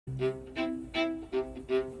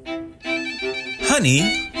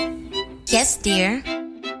Honey? Yes, dear?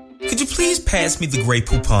 Could you please pass me the Grey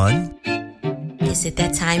Poupon? Is it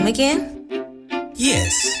that time again?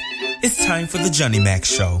 Yes, it's time for the Jonnie Mack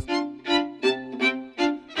Show.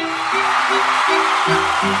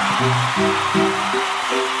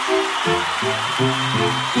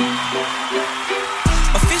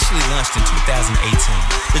 Officially launched in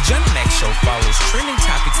 2018, the Jonnie Mack Show follows trending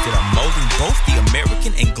topics that are molding both the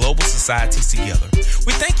American and global societies together.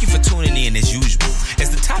 We thank you for tuning in as usual, as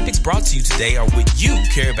the topics brought to you today are what you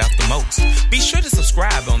care about the most. Be sure to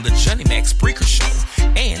subscribe on the Jonnie Mack Spreaker Show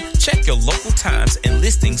and check your local times and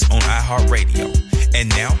listings on iHeartRadio. And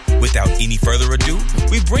now, without any further ado,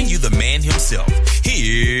 we bring you the man himself.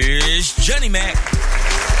 Here's Jonnie Mack.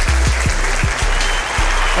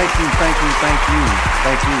 Thank you,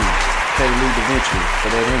 Kaylee Da Vinci, for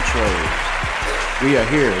that intro. We are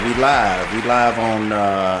here. We live on.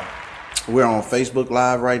 We're on Facebook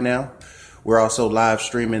Live right now. We're also live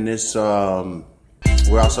streaming this. We're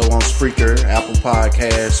also on Spreaker, Apple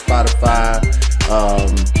Podcasts, Spotify,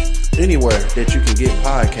 anywhere that you can get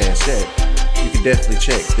podcasts at. You can definitely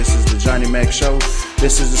check. This is the Jonnie Mack Show.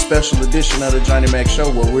 This is a special edition of the Jonnie Mack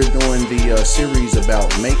Show where we're doing the series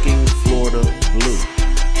about making Florida blue.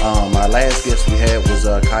 Our last guest we had was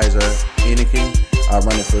Kaiser Eniking,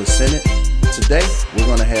 running for the Senate. Today, we're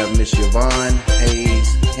going to have Miss Yvonne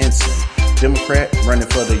Hinson, Democrat, running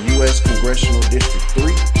for the U.S. Congressional District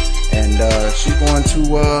 3. And she's going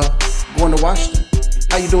to Washington.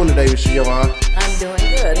 How you doing today, Miss Yvonne? I'm doing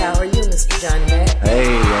good. How are you, Mr. Jonnie Mack? Hey,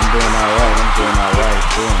 I'm doing all right.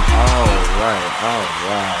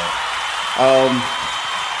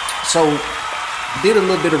 So, did a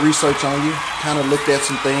little bit of research on you, kind of looked at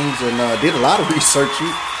some things, and did a lot of research.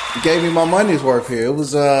 You gave me my money's worth here. It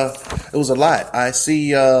was a lot. I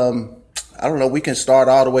see. I don't know. We can start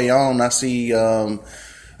all the way on. I see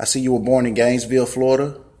you were born in Gainesville,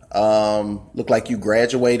 Florida. Looked like you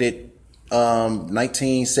graduated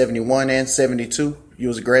 1971 and 72. You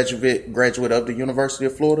was a graduate of the University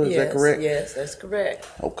of Florida. Is that correct? Yes, that's correct.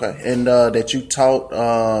 Okay, and that you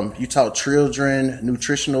taught children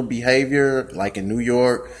nutritional behavior, like in New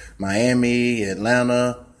York, Miami,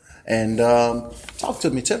 Atlanta, and talk to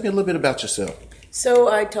me. Tell me a little bit about yourself.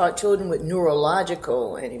 So I taught children with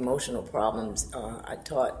neurological and emotional problems. I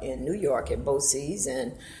taught in New York at BOCES,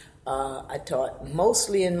 and I taught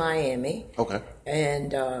mostly in Miami. Okay.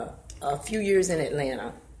 And a few years in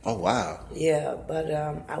Atlanta. Oh, wow. Yeah, but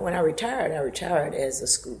when I retired as a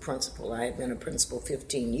school principal. I had been a principal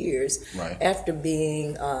 15 years. Right. After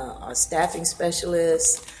being a staffing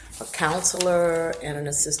specialist, a counselor, and an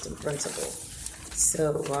assistant principal.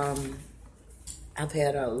 So I've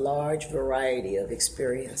had a large variety of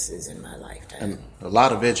experiences in my lifetime. And a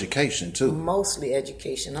lot of education, too. Mostly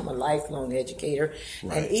education. I'm a lifelong educator.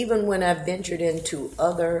 Right. And even when I ventured into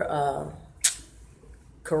other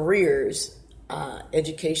careers,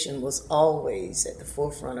 education was always at the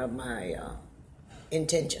forefront of my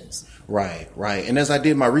intentions. Right. And as I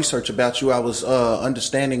did my research about you, I was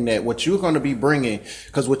understanding that what you're going to be bringing,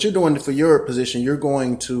 because what you're doing for your position, you're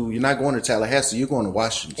not going to Tallahassee, you're going to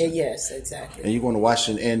Washington. Yes, exactly. And you're going to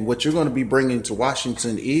Washington. And what you're going to be bringing to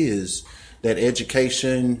Washington is that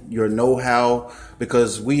education, your know-how,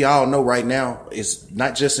 because we all know right now, it's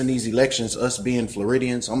not just in these elections, us being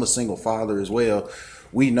Floridians, I'm a single father as well,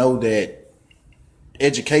 we know that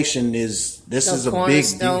education is a big deal.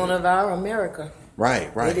 Cornerstone of our America.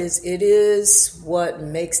 Right. It is what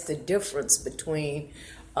makes the difference between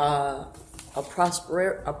a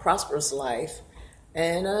prosperous life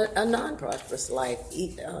and a non-prosperous life.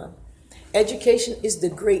 Education is the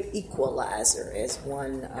great equalizer, as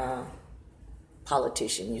one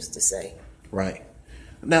politician used to say. Right.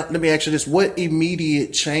 Now, let me ask you this. What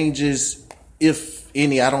immediate changes, if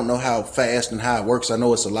any, I don't know how fast and how it works. I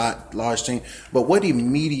know it's a large team, but what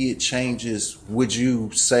immediate changes would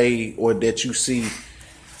you say, or that you see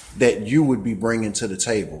that you would be bringing to the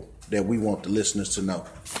table that we want the listeners to know?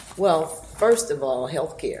 Well, first of all,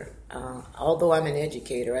 healthcare. Although I'm an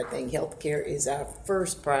educator, I think healthcare is our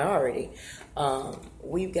first priority.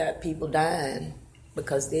 We've got people dying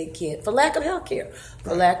because they can't, for lack of healthcare,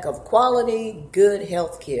 for lack of quality, good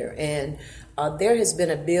healthcare. And there has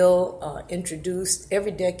been a bill introduced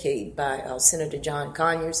every decade by Senator John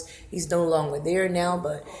Conyers. He's no longer there now,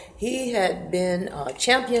 but he had been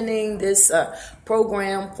championing this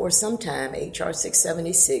program for some time, HR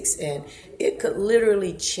 676, and it could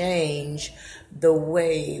literally change the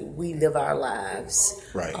way we live our lives.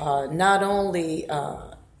 Right. Not only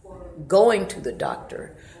going to the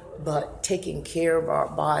doctor, but taking care of our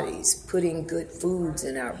bodies, putting good foods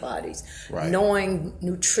in our bodies, Right. knowing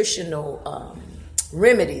nutritional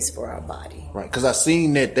remedies for our body. Right, because I've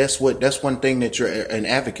seen that's one thing that you're an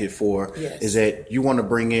advocate for, Yes. is that you want to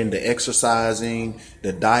bring in the exercising,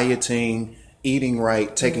 the dieting, eating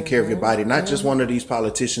right, taking care of your body. Not just one of these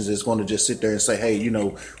politicians that's going to just sit there and say, hey,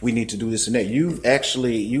 we need to do this and that. You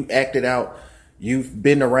acted out. You've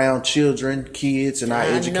been around children, kids, and our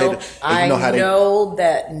educators. I know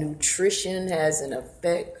that nutrition has an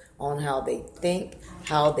effect on how they think,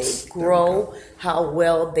 how they grow, how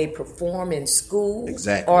well they perform in school.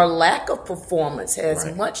 Exactly. Or lack of performance has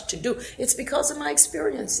Right. much to do. It's because of my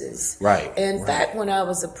experiences. Right. In fact, when I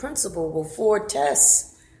was a principal before tests,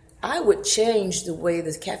 I would change the way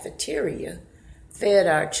the cafeteria fed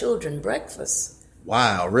our children breakfast.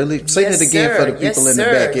 Wow, really? Say Yes, that again sir. for the people Yes, in the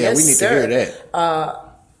sir. back. Yeah, Yes, we need sir. to hear that.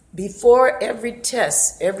 Before every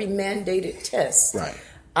test, every mandated test, Right.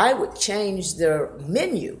 I would change the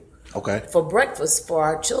menu Okay. for breakfast for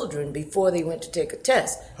our children before they went to take a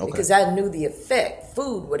test, Okay. because I knew the effect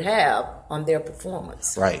food would have on their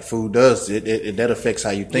performance. Right. Food does. It that affects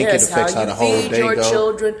how you think. Yes, it affects how the whole feed day your goes.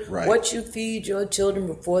 children, Right. what you feed your children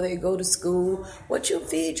before they go to school, what you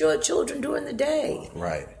feed your children during the day,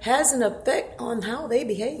 Right. has an effect on how they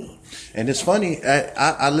behave. And it's funny.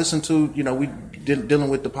 I listen to we dealing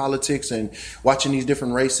with the politics and watching these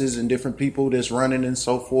different races and different people that's running and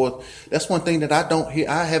so forth. That's one thing that I don't hear.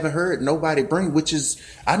 I haven't heard nobody bring, which is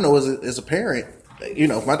I know as a parent.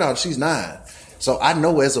 My daughter, she's 9, so I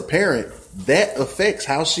know as a parent that affects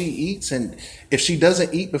how she eats. And if she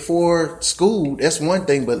doesn't eat before school, that's one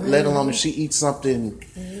thing. But let alone if she eats something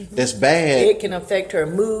that's bad, It can affect her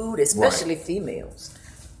mood, especially females.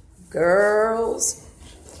 Girls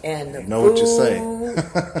and the know what you say. food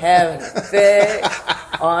have an effect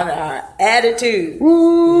on our attitude.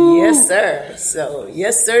 Woo. Yes, sir. So,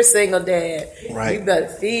 yes, sir, single dad. Right. You better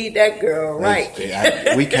feed that girl right.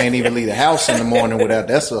 We can't even leave the house in the morning without.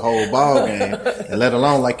 That's a whole ball game. And let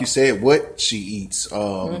alone, like you said, what she eats,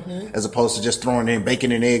 as opposed to just throwing in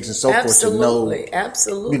bacon and eggs and so forth. Absolutely.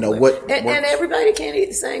 What. And everybody can't eat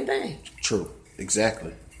the same thing. True.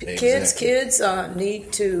 Exactly. Kids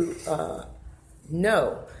need to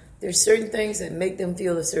know there's certain things that make them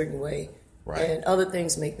feel a certain way, Right. and other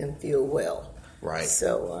things make them feel well. Right.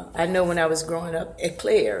 So I know when I was growing up,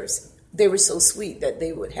 eclairs, they were so sweet that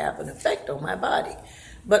they would have an effect on my body,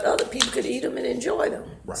 but other people could eat them and enjoy them.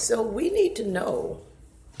 Right. So we need to know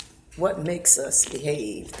what makes us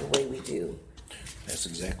behave the way we do. That's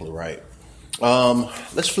exactly right.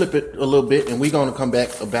 Let's flip it a little bit, and we're going to come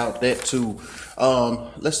back about that too.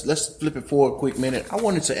 Let's flip it for a quick minute. I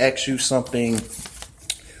wanted to ask you something.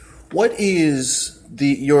 What is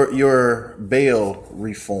your bail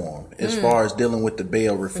reform as far as dealing with the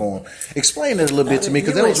bail reform? Explain it a little bit to me,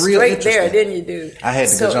 because that was real straight interesting. there, didn't you, dude? I had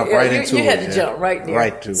to jump right into it. You had to jump right there.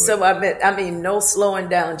 Right to it. So I mean, no slowing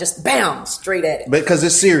down, just bam, straight at it. Because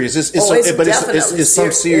it's serious. It's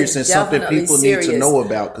some serious and something people need to know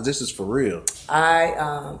about, because this is for real.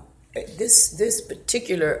 This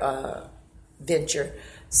particular venture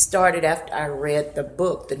started after I read the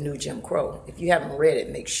book, The New Jim Crow. If you haven't read it,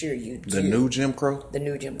 make sure you do. The New Jim Crow? The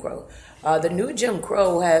New Jim Crow. The New Jim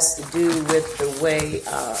Crow has to do with the way,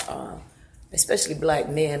 especially black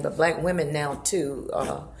men, but black women now too,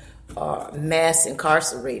 are mass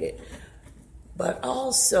incarcerated. But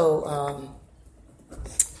also,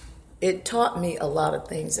 it taught me a lot of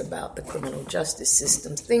things about the criminal justice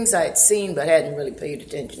system, things I had seen but hadn't really paid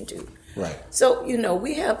attention to. Right. So,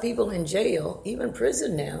 we have people in jail, even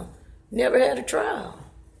prison now, never had a trial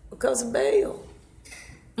because of bail.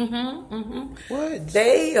 What?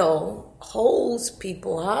 Bail holds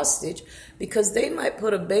people hostage because they might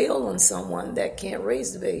put a bail on someone that can't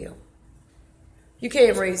raise the bail. You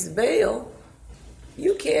can't raise the bail,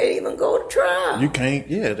 you can't even go to trial. You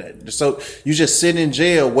can't, so you just sit in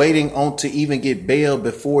jail waiting on to even get bail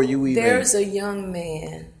before you even... There's a young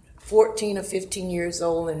man, 14 or 15 years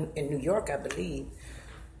old in New York, I believe,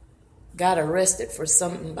 got arrested for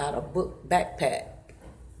something about a book backpack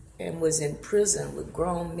and was in prison with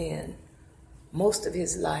grown men most of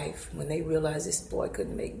his life when they realized this boy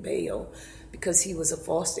couldn't make bail because he was a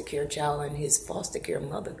foster care child and his foster care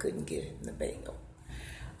mother couldn't give him the bail.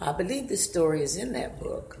 I believe this story is in that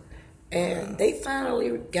book. And they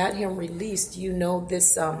finally got him released.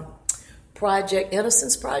 This project,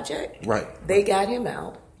 Innocence Project? Right. They got him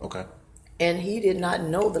out. Okay. And he did not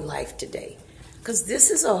know the life today. Because this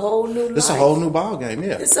is a whole new life. This is a whole new ball game,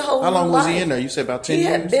 yeah. It's a whole How new long was life. he in there? You said about 10 years?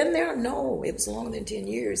 He had been there? No, it was longer than 10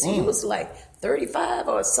 years. He was like 35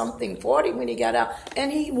 or something, 40 when he got out.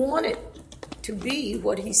 And he wanted to be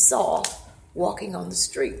what he saw walking on the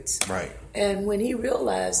streets. Right. And when he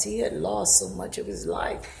realized he had lost so much of his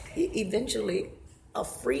life, he eventually, a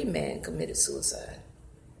free man, committed suicide.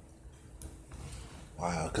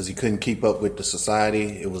 Wow, because he couldn't keep up with the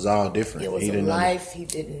society. It was all different. It was a life he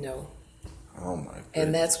didn't know. Oh my goodness.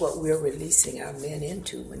 And that's what we're releasing our men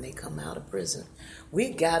into when they come out of prison. We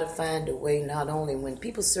got to find a way, not only when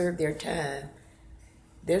people serve their time,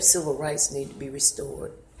 their civil rights need to be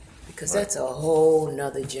restored, because that's a whole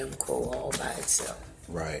nother Jim Crow all by itself.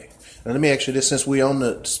 Right. Now let me ask you this, since we're on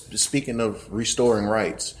the, speaking of restoring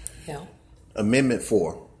rights, Amendment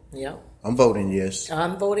 4. Yeah. I'm voting yes.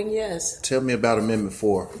 I'm voting yes. Tell me about Amendment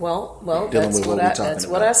 4. Well, that's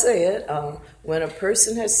what I said. When a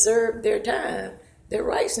person has served their time, their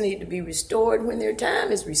rights need to be restored when their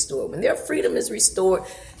time is restored. When their freedom is restored,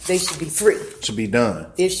 they should be free. Should be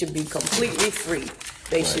done. It should be completely free.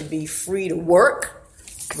 They should be free to work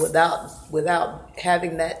without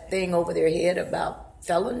having that thing over their head about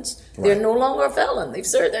felons. Right. They're no longer a felon. They've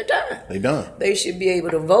served their time. They done. They should be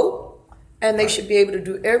able to vote. And they should be able to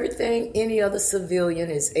do everything any other civilian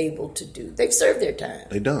is able to do. They've served their time.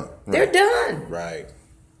 They done. Right. They're done. Right.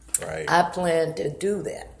 I plan to do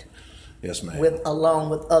that. Yes, ma'am. Along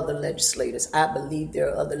with other legislators. I believe there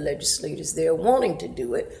are other legislators there wanting to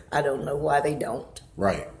do it. I don't know why they don't.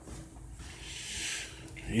 Right.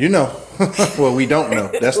 You know. Well, we don't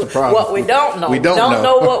know. That's the problem. What we don't know. We don't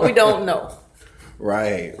know what we don't know.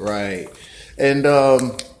 Right. And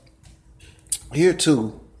here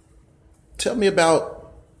too, tell me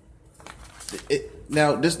about it.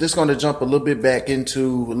 Now, this is going to jump a little bit back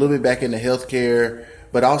into healthcare,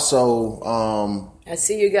 but also I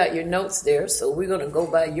see you got your notes there, so we're going to go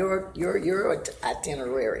by your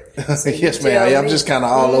itinerary. So yes, ma'am. I'm just kind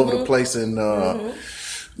of all over the place, and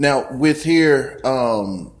now with here,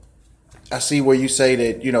 I see where you say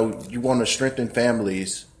that you want to strengthen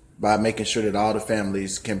families by making sure that all the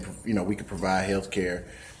families can, we can provide health care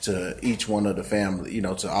to each one of the family,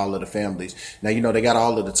 to all of the families. Now, they got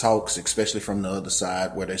all of the talks, especially from the other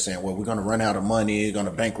side, where they're saying, well, we're going to run out of money, we're going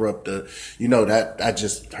to bankrupt that I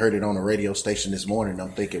just heard it on a radio station this morning.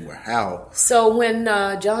 I'm thinking, well, how? So when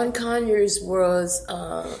John Conyers was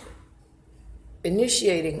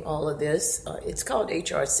initiating all of this, it's called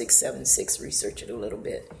HR 676, research it a little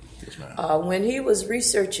bit. Yes, ma'am. When he was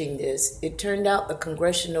researching this, it turned out the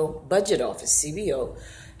Congressional Budget Office, CBO,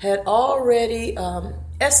 had already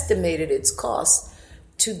estimated its cost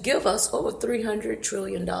to give us over $300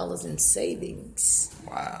 trillion in savings.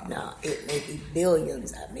 Wow. Now, it may be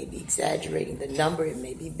billions. I may be exaggerating the number. It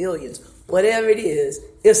may be billions. Whatever it is,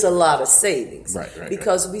 it's a lot of savings. Right.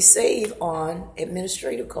 Because we save on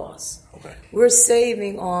administrative costs. Okay. We're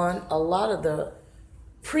saving on a lot of the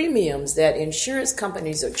premiums that insurance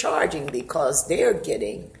companies are charging because they're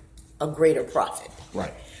getting a greater profit.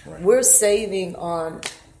 Right. We're saving on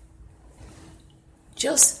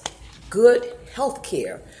just good health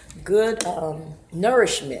care, good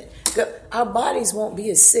nourishment. Our bodies won't be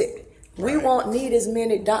as sick. We won't need as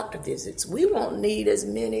many doctor visits. We won't need as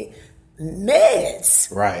many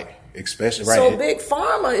meds. Right. Especially So big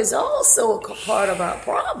pharma is also a part of our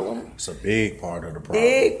problem. It's a big part of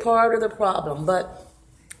the problem. But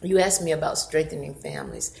you asked me about strengthening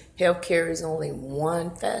families. Healthcare is only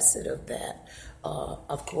one facet of that.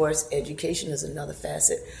 Of course, education is another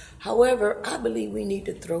facet. However, I believe we need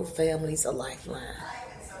to throw families a lifeline.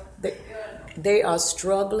 They are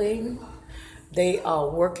struggling. They are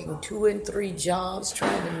working 2 and 3 jobs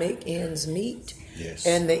trying to make ends meet. Yes.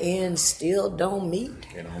 And the ends still don't meet.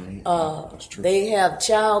 They don't meet. That's true. They have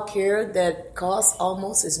child care that costs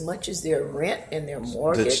almost as much as their rent and their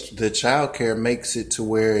mortgage. The child care makes it to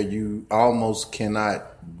where you almost cannot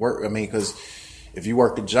work. I mean, because if you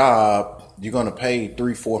work a job, you're going to pay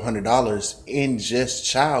 $300-400 in just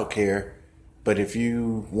child care. But if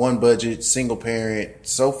you one budget, single parent,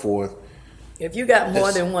 so forth. If you got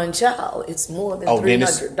more than one child, it's more than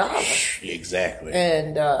 $300. Exactly.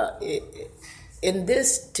 And in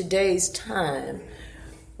today's time,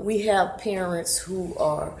 we have parents who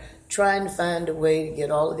are trying to find a way to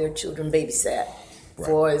get all of their children babysat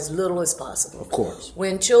for as little as possible. Of course.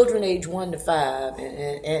 When children age 1 to 5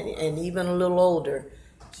 and even a little older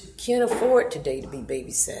can't afford today to be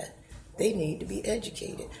babysat, they need to be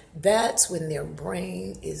educated. That's when their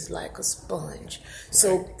brain is like a sponge. Right.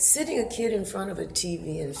 So sitting a kid in front of a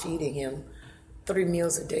TV and feeding him 3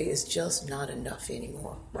 meals a day is just not enough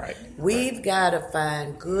anymore. Right. We've got to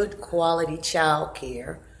find good quality child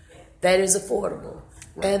care that is affordable.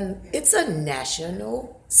 Right. And it's a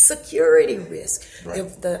national security risk. Right.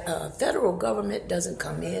 If the federal government doesn't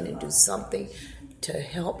come in and do something to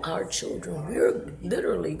help our children, we're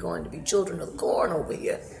literally going to be children of the corn over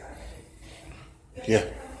here. Yeah.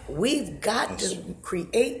 We've got to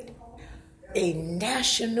create a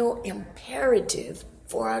national imperative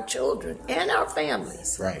for our children and our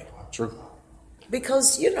families. Right. True.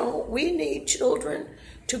 Because, we need children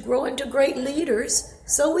to grow into great leaders.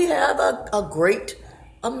 So we have a great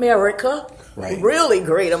America, really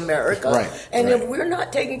great America. Right. And if we're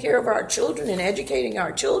not taking care of our children and educating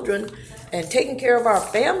our children and taking care of our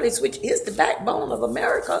families, which is the backbone of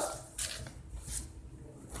America,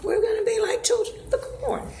 we're going to be like children of the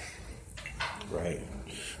corn.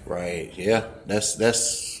 Right. Yeah. That's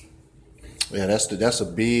a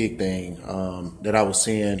big thing that I was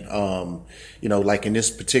seeing. Like in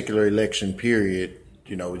this particular election period,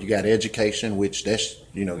 you got education, which that's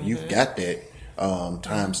you've got that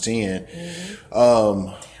times 10.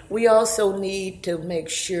 Mm-hmm. We also need to make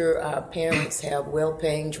sure our parents have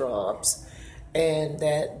well-paying jobs, and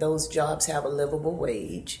that those jobs have a livable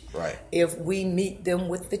wage. Right. If we meet them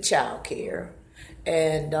with the child care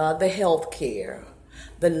and the health care,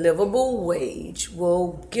 the livable wage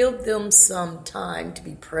will give them some time to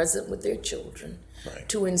be present with their children,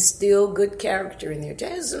 to instill good character in their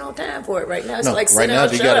children. There's no time for it right now. It's like sit down,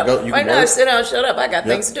 shut up. Right now, sit down, shut up. I got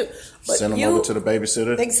things to do. But send them over to the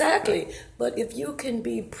babysitter. Exactly. But if you can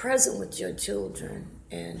be present with your children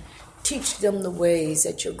and teach them the ways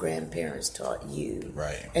that your grandparents taught you,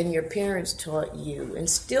 and your parents taught you,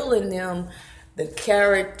 instill in them the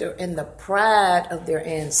character and the pride of their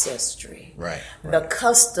ancestry, the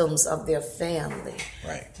customs of their family.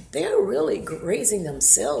 They're really raising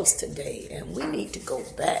themselves today, and we need to go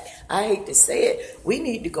back. I hate to say it, we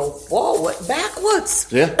need to go forward, backwards.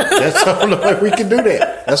 Yeah, that's the only way we can do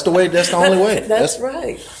that. That's the way. That's the only way. That's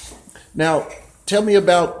right. Now, tell me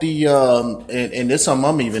about the and this is something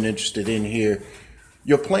I'm even interested in here.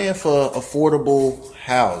 Your plan for affordable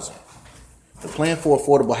housing. The plan for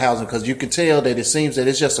affordable housing, because you can tell that it seems that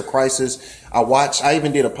it's just a crisis. I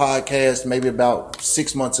even did a podcast maybe about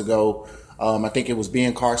 6 months ago. I think it was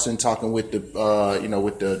Ben Carson talking with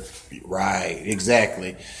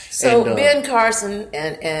exactly. So and, Ben Carson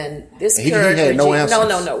and this he had no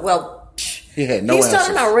answers. No. Well, he had no answers. He's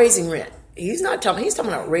talking about raising rent. He's talking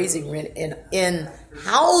about raising rent in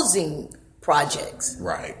housing projects.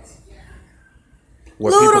 Right.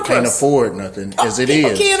 Where people can't afford nothing as it is.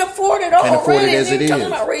 People can't afford it already. Can't afford it as it is. Talking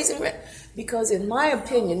about raising rent. Because in my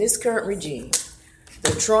opinion, this current regime,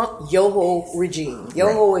 the Trump Yoho regime,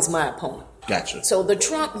 Yoho is my opponent. Gotcha. So the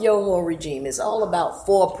Trump Yoho regime is all about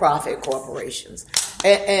for-profit corporations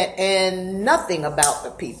and nothing about the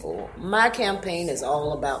people. My campaign is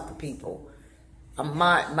all about the people.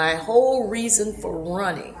 My whole reason for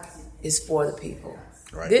running is for the people.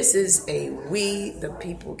 This is a we the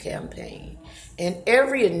people campaign. And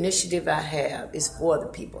every initiative I have is for the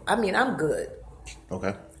people. I mean, I'm good.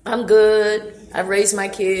 Okay. I'm good. I've raised my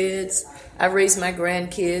kids. I've raised my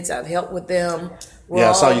grandkids. I've helped with them.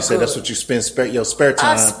 I saw you say that's what you spend your spare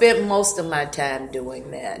time. I spent most of my time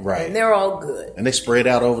doing that. Right. And they're all good. And they spread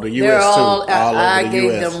out over the U.S. all over the U.S. I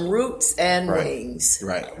gave them roots and wings.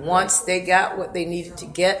 Right. Once they got what they needed to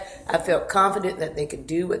get, I felt confident that they could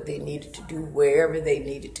do what they needed to do wherever they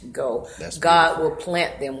needed to go. That's God will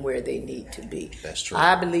plant them where they need to be. That's true.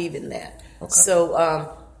 I believe in that. Okay.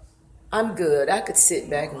 So I'm good. I could sit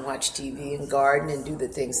back and watch TV and garden and do the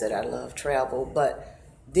things that I love, travel, but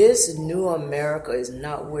this new America is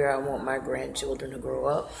not where I want my grandchildren to grow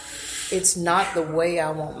up. It's not the way I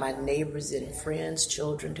want my neighbors and friends'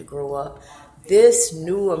 children to grow up. This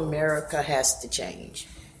new America has to change.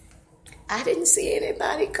 I didn't see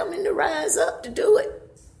anybody coming to rise up to do it.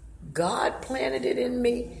 God planted it in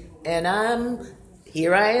me, and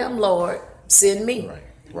here I am, Lord. Send me.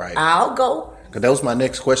 Right. I'll go. Because that was my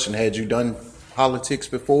next question. Had you done politics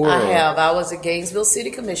before? I have. I was a Gainesville City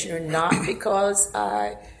Commissioner, not because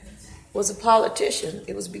I was a politician.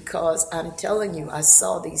 It was because I'm telling you, I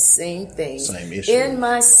saw these same things in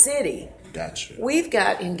my city. Gotcha. We've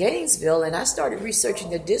got in Gainesville, and I started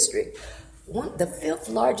researching the district, the 5th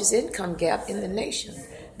largest income gap in the nation.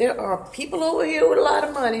 There are people over here with a lot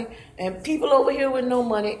of money and people over here with no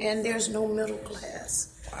money, and there's no middle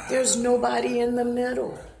class. Wow. There's nobody in the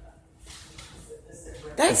middle.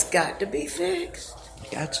 That's got to be fixed.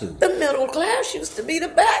 Got to. The middle class used to be the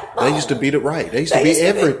backbone. They used to be the right. They used to be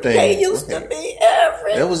everything. They used to be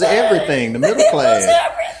everything. That was everything. The middle class.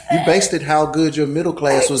 You based it how good your middle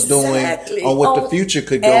class was doing on what the future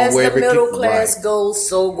could go. As where the middle class goes,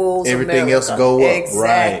 so goes everything America. else go up.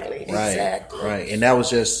 Exactly. Right. And that was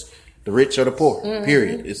just the rich or the poor. Mm-hmm.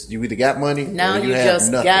 Period. It's you either got money now or you have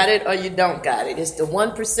just nothing. Got it or you don't got it. It's the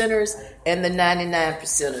 1%ers and the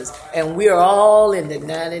 99%ers, and we're all in the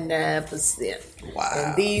 99%. Wow.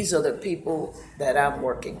 And these are the people that I'm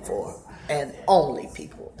working for. and only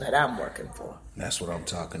people that I'm working for. That's what I'm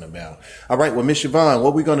talking about. All right, well, Miss Yvonne,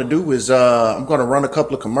 what we're going to do is I'm going to run a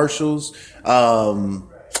couple of commercials. I'm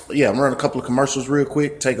running a couple of commercials real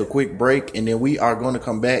quick, take a quick break, and then we are going to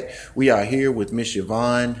come back. We are here with Miss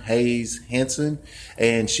Yvonne Hayes Hinson,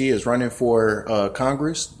 and she is running for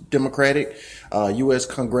Congress, Democratic, U.S.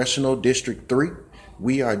 Congressional District 3.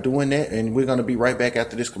 We are doing that, and we're going to be right back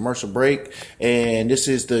after this commercial break. And this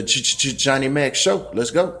is the Jonnie Mack Show. Let's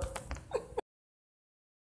go.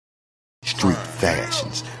 Street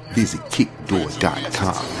fashions. Visit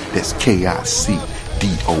kickdoor.com. That's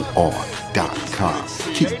KICDOR.com.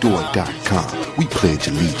 Kickdoor.com. We pledge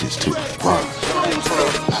allegiance to the grind.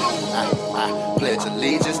 I pledge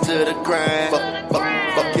allegiance to the grind.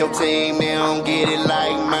 Fuck your team, they don't get it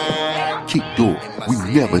like mine. Kickdoor. We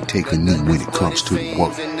never take a knee when it comes to the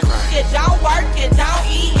work. You don't work, you don't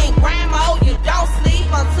eat, and grandma, you don't sleep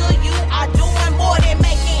until you are doing more than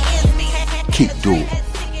making ends meet. Kickdoor.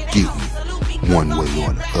 Get me. One way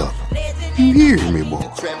or the other. You hear me, boy?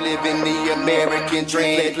 Trap living the American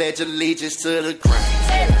dream. Pledge allegiance to the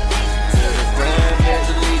grind. Pledge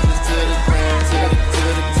allegiance to the grind. To the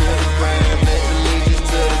grind. Pledge allegiance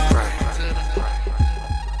to the grind.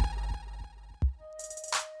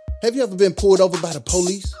 Have you ever been pulled over by the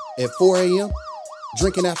police at 4 a.m.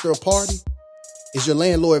 drinking after a party? Is your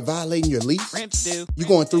landlord violating your lease? You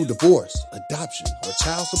going through divorce, adoption, or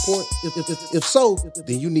child support? If so,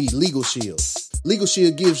 then you need Legal Shield. Legal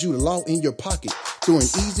Shield gives you the law in your pocket through an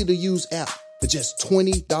easy-to-use app for just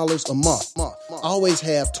 $20 a month. Always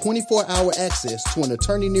have 24-hour access to an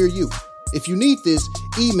attorney near you. If you need this,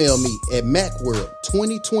 email me at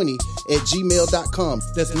macworld2020@gmail.com.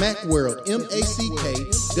 That's Macworld,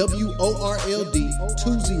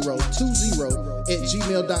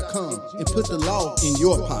 MACKWORLD2020@gmail.com, and put the law in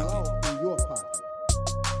your pocket.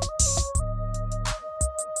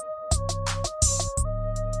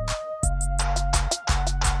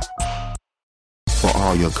 For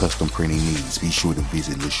all your custom printing needs, be sure to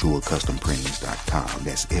visit LesureCustomPrintings.com.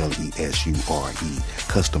 That's LESURE,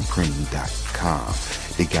 CustomPrinting.com.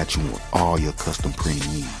 They got you on all your custom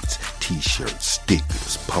printing needs. T-shirts,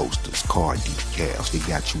 stickers, posters, card decals. They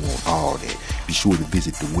got you on all that. Be sure to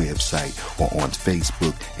visit the website or on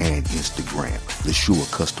Facebook and Instagram.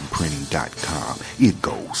 LesureCustomPrinting.com. It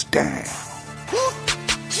goes down.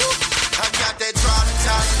 I got that drop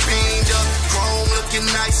top beamed up, chrome looking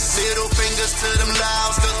nice. Middle fingers to them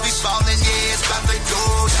louds, cause we ballin', yeah, it's about to go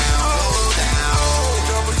down, go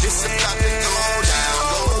down. It's about to go down,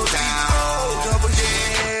 go down. Double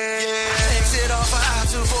yeah. Exit off of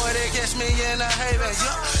I-240, catch me in a haven.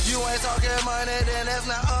 You ain't talking money, then that's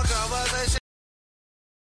not a conversation.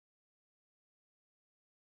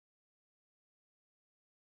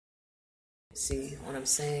 See what I'm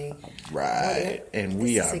saying? Right. And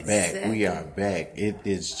we are back. We are back. It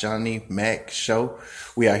is Jonnie Mack Show.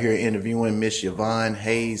 We are here interviewing Miss Yvonne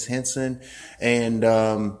Hayes Hinson. And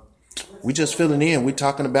we just filling in. We're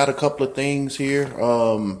talking about a couple of things here.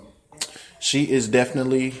 She is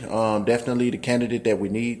definitely the candidate that we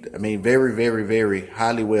need. I mean, very, very, very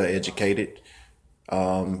highly well educated.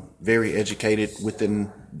 Very educated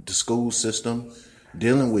within the school system.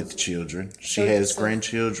 Dealing with children. She has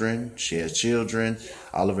grandchildren. She has children.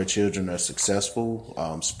 All of her children are successful,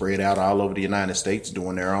 spread out all over the United States,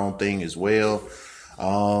 doing their own thing as well.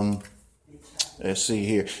 Let's see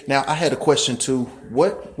here. Now, I had a question too.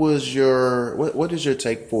 What is your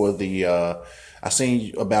take for the? I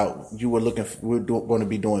seen about you were we're going to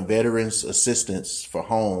be doing veterans assistance for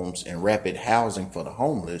homes and rapid housing for the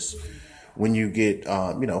homeless when you get,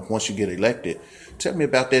 once you get elected. Tell me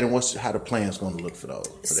about that and how the plan is going to look for those.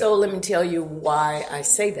 So let me tell you why I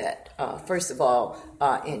say that. First of all,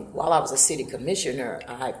 while I was a city commissioner,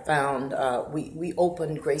 I found we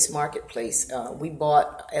opened Grace Marketplace.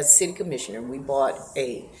 As city commissioner, we bought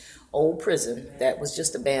a old prison that was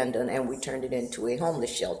just abandoned, and we turned it into a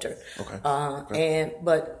homeless shelter. Okay.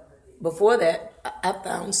 But before that, I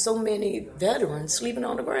found so many veterans sleeping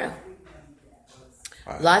on the ground.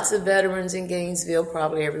 Lots of veterans in Gainesville,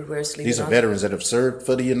 probably everywhere sleeping. These are veterans that have served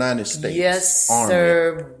for the United States. Yes, Army.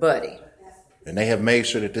 sir, buddy. And they have made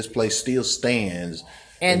sure that this place still stands.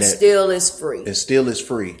 And still is free. It still is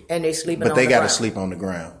free. And they're sleeping on the ground. But they got to sleep on the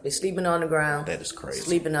ground. They're sleeping on the ground. That is crazy.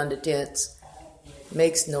 Sleeping under tents.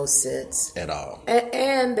 Makes no sense. At all.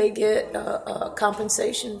 And they get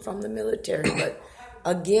compensation from the military. But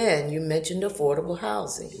again, you mentioned affordable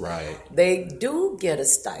housing. Right. They do get a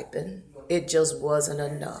stipend. It just wasn't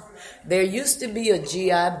enough. There used to be a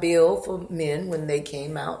GI Bill for men when they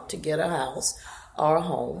came out to get a house or a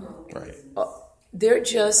home. Right. Their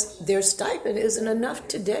stipend isn't enough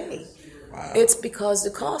today. Wow. It's because the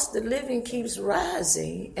cost of living keeps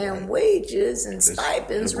rising and wages and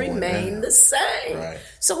stipends remain the same. Right.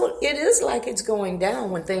 So it is like it's going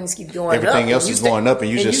down when things keep going up. Everything else is going up and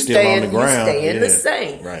you just still on the ground. You stay in the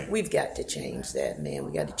same. Right. We've got to change that, man.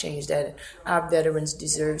 We got to change that. Our veterans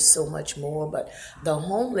deserve so much more, but the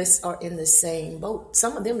homeless are in the same boat.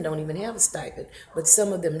 Some of them don't even have a stipend, but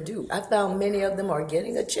some of them do. I found many of them are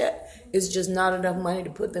getting a check. It's just not enough money to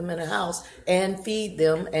put them in a house and feed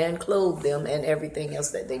them and clothe them and everything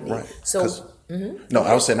else that they need. Right. So, no,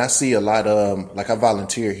 I was saying I see a lot of like I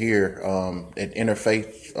volunteer here at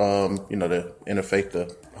Interfaith, the Interfaith,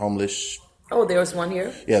 the homeless. Oh, there's one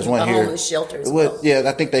here. Yeah, there's one here. Homeless shelter as well. well. Yeah,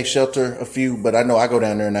 I think they shelter a few, but I know I go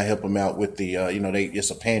down there and I help them out with the,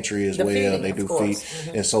 it's a pantry as well. Feeding, they do feed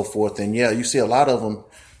and so forth, and yeah, you see a lot of them.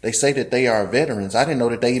 They say that they are veterans. I didn't know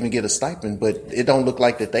that they even get a stipend, but it don't look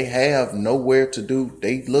like that they have nowhere to do.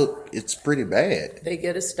 It's pretty bad. They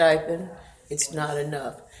get a stipend. It's not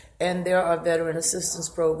enough. And there are veteran assistance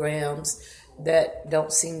programs that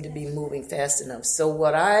don't seem to be moving fast enough. So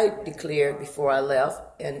what I declared before I left,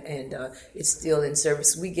 and it's still in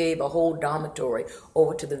service, we gave a whole dormitory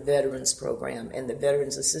over to the veterans program, and the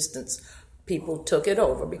veterans assistance people took it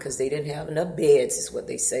over because they didn't have enough beds, is what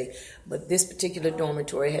they say. But this particular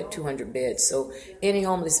dormitory had 200 beds. So any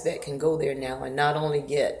homeless vet can go there now and not only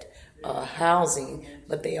get housing,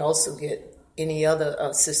 but they also get any other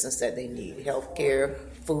assistance that they need, health care,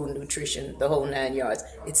 food, nutrition, the whole 9 yards.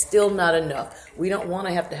 It's still not enough. We don't want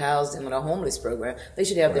to have to house them in a homeless program. They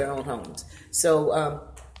should have their own homes. So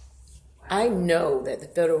I know that the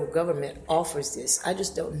federal government offers this. I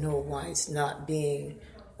just don't know why it's not being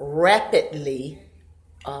rapidly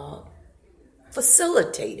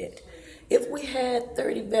facilitated. If we had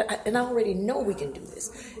 30 vets, and I already know we can do this,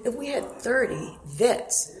 if we had 30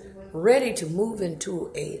 vets ready to move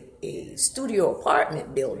into a studio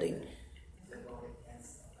apartment building,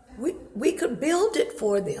 we could build it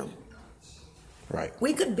for them. Right.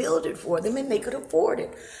 We could build it for them and they could afford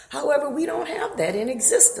it. However, we don't have that in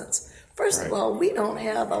existence. First of all, we don't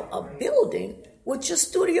have a building with just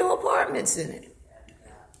studio apartments in it.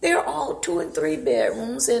 They're all 2 and 3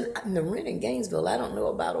 bedrooms, and the rent in Gainesville, I don't know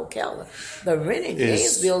about Ocala. The rent in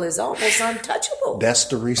Gainesville is almost untouchable. That's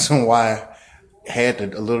the reason why I had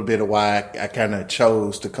a little bit of why I kind of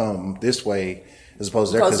chose to come this way as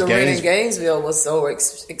opposed to there. Because the rent in Gainesville was so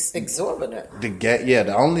exorbitant.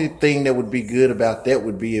 The only thing that would be good about that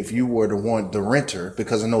would be if you were to want the renter,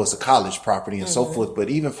 because I know it's a college property and so forth, but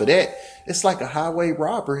even for that, it's like a highway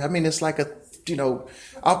robbery. I mean, it's like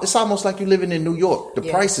it's almost like you're living in New York. The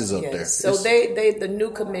prices up there. So the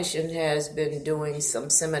new commission has been doing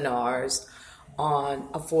some seminars on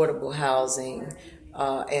affordable housing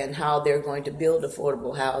and how they're going to build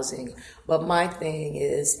affordable housing. But my thing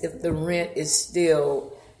is, if the rent is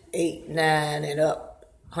still $8, $9 and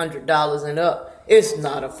up, $100 and up, it's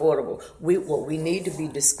not affordable. What we need to be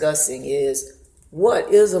discussing is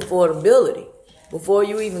what is affordability. Before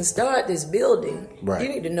you even start this building, you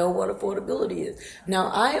need to know what affordability is.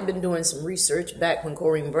 Now, I have been doing some research back when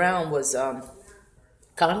Corrine Brown was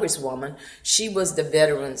Congresswoman. She was the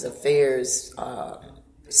Veterans Affairs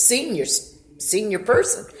senior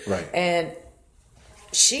person. Right. And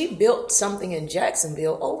she built something in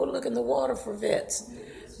Jacksonville overlooking the water for vets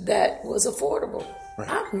that was affordable. Right.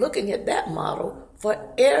 I'm looking at that model for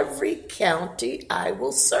every county I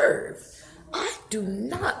will serve. I do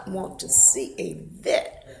not want to see a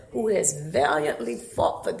vet who has valiantly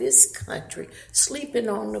fought for this country sleeping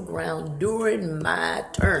on the ground during my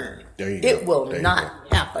term. There you it go. will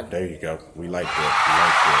not happen. There you go. We like that.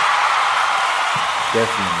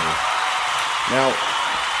 Definitely. Now,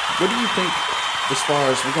 what do you think as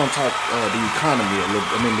far as we're going to talk the economy a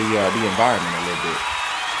little? The environment a little bit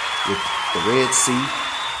with the Red Sea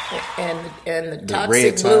and the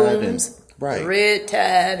toxic blooms. Right. The red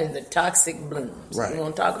tide and the toxic blooms. Right. We're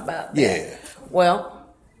going to talk about that. Yeah. Well,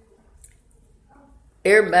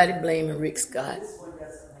 everybody blaming Rick Scott.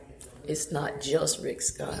 It's not just Rick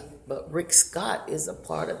Scott, but Rick Scott is a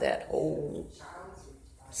part of that whole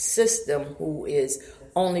system who is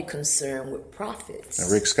only concerned with profits.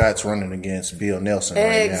 And Rick Scott's running against Bill Nelson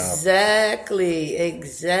right now. Exactly.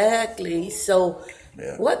 So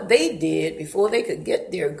what they did before they could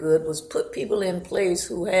get their good was put people in place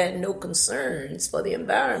who had no concerns for the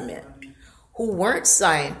environment, who weren't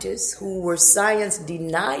scientists, who were science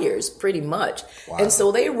deniers pretty much. Wow. And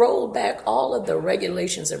so they rolled back all of the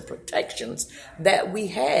regulations and protections that we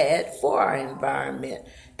had for our environment.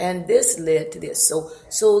 And this led to this.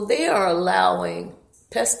 So they are allowing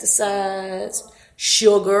pesticides,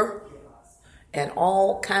 sugar, and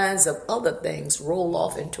all kinds of other things roll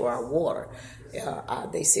off into our water.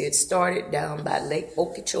 They say it started down by Lake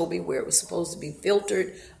Okeechobee where it was supposed to be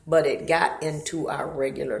filtered, but it got into our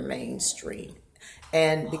regular mainstream.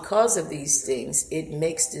 And because of these things, it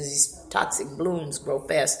makes these toxic blooms grow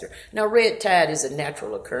faster. Now, red tide is a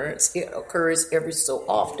natural occurrence. It occurs every so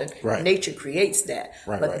often. Right. Nature creates that.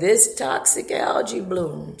 Right, but this toxic algae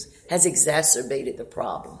blooms has exacerbated the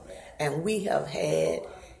problem. And we have had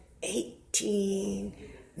 18,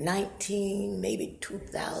 19, maybe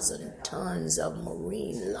 2,000 tons of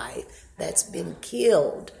marine life that's been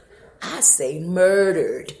killed. I say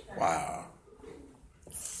murdered. Wow.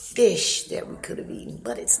 Fish that we could have eaten,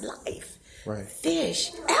 but it's life. Right.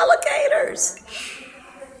 Fish, alligators,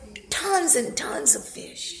 tons and tons of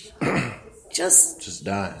fish, just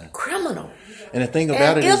dying. Criminal. And the thing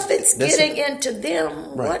about it is, if it's getting into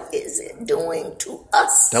them, right. What is it doing to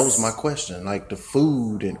us? That was my question. Like the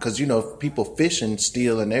food, and because people fishing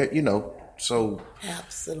still in there, so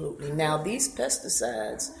absolutely. Now these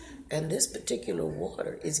pesticides and this particular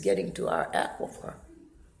water is getting to our aquifer.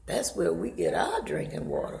 That's where we get our drinking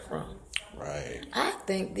water from. Right. I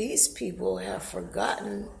think these people have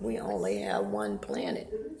forgotten we only have one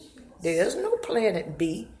planet. There's no planet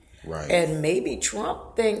B. Right. And maybe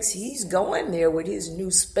Trump thinks he's going there with his new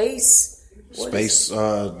space. His new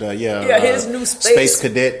space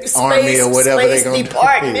cadet army or whatever they're going to do.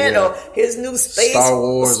 Department or his new space. Star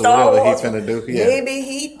Wars or whatever he's going to do. Yeah. Maybe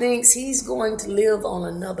he thinks he's going to live on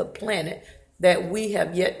another planet that we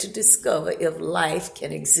have yet to discover if life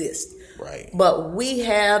can exist. Right. But we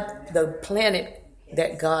have the planet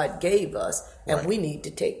that God gave us, and right. we need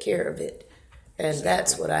to take care of it. And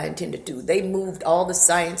that's what I intend to do. They moved all the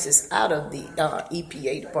scientists out of the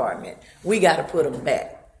EPA department. We got to put them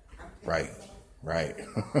back. Right.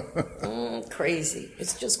 Crazy.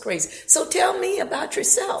 It's just crazy. So tell me about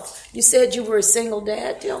yourself. You said you were a single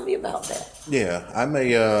dad. Tell me about that. Yeah, I'm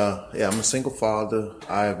a single father.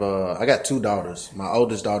 I got 2 daughters. My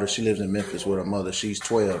oldest daughter, she lives in Memphis with her mother. She's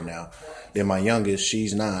 12 now. Then my youngest,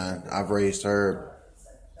 she's 9. I've raised her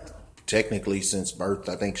technically since birth.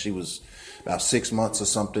 I think she was about 6 months or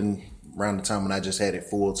something around the time when I just had it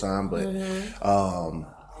full time. But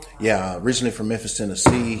originally from Memphis,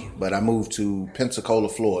 Tennessee, but I moved to Pensacola,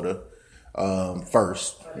 Florida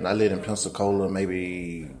first. And I lived in Pensacola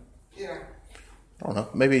maybe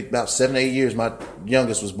about 7, 8 years. My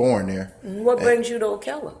youngest was born there. What brings you to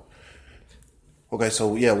Ocala? Okay, so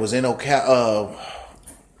was in Ocala,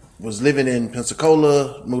 was living in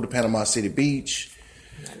Pensacola, moved to Panama City Beach,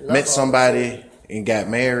 met somebody and got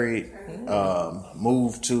married,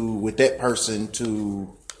 moved with that person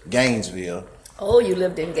to Gainesville. Oh, you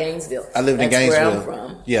lived in Gainesville. I lived in Gainesville. Where I'm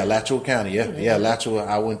from. Yeah, Alachua County. Yeah, yeah, Alachua.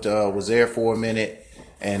 I went, was there for a minute,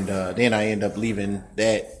 and then I ended up leaving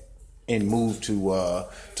that and moved to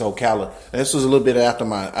Ocala. And this was a little bit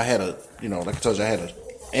after I had like I told you, I had an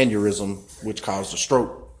aneurysm, which caused a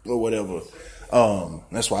stroke or whatever.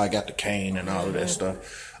 That's why I got the cane and all of that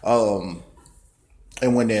stuff.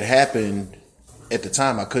 And when that happened, at the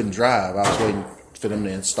time I couldn't drive. I was waiting for them to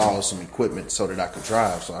install some equipment so that I could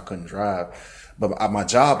drive, so I couldn't drive. But my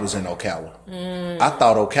job was in Ocala. I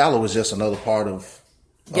thought Ocala was just another part of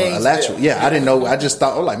Alachua. Yeah, I didn't know. I just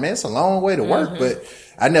thought, man, it's a long way to work. But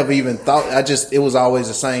I never even thought. it was always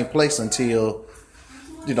the same place until,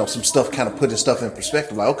 some stuff kind of putting stuff in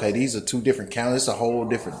perspective. Like, okay, these are 2 different counties. It's a whole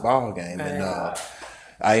different ball game. And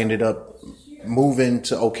I ended up moving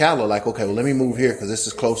to Ocala. Like, okay, well, let me move here because this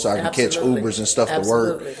is closer. I can catch Ubers and stuff to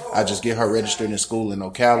work. I just get her registered in school in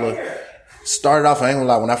Ocala. Started off, I ain't gonna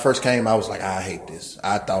lie, when I first came, I was like, I hate this.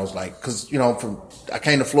 I thought I was like, because, I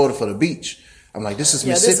came to Florida for the beach. I'm like, this is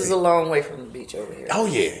Mississippi. Yeah, this is a long way from the beach over here. Oh,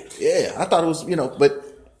 yeah. Yeah. I thought it was, but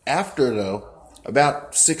after, though,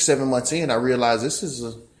 about 6, 7 months in, I realized this is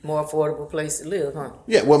a more affordable place to live, huh?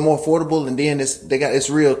 Yeah, well, more affordable, and then it's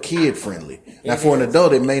real kid friendly. Now, for an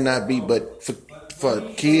adult, it may not be, but for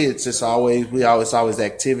kids, it's always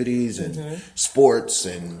activities and sports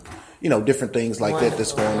and different things like that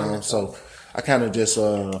that's going on. So I kind of just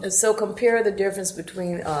So compare the difference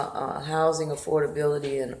between housing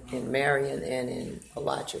affordability in Marion and in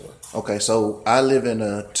Alachua. Okay, so I live in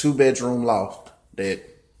a 2-bedroom loft that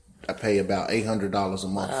I pay about $800 a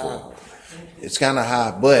month for. It's kind of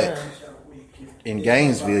high, but in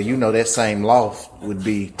Gainesville, that same loft would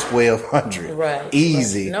be $1,200,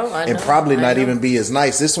 easy, and probably not even be as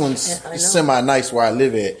nice. This one's semi nice where I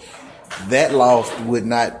live at. That loft would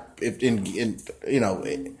not, you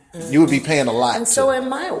would be paying a lot. And so, in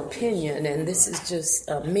my opinion, and this is just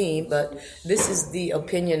me, but this is the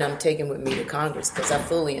opinion I'm taking with me to Congress because I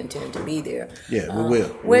fully intend to be there. Yeah, we will.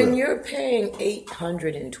 When you're paying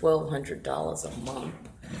 $800 and $1,200 a month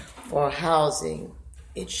for housing,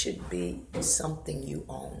 it should be something you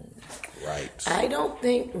own. Right. I don't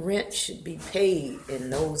think rent should be paid in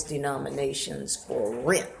those denominations for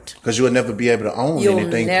rent. Because you'll never be able to own You'll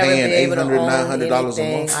anything never paying be able to $800, own $900 a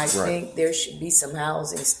anything. month. I Right. think there should be some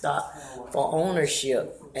housing stock for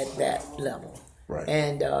ownership at that level. Right.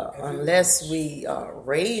 And unless we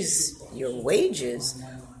raise your wages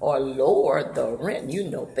or lower the rent,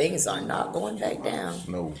 things are not going back down.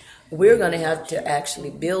 No. We're going to have to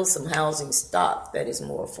actually build some housing stock that is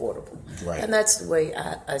more affordable. Right. And that's the way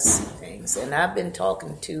I see things. And I've been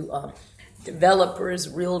talking to developers,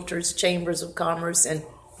 realtors, chambers of commerce, and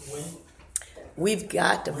we've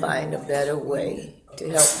got to find a better way to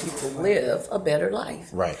help people live a better life.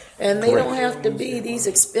 Right. And they Correct. don't have to be these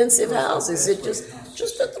expensive houses. It's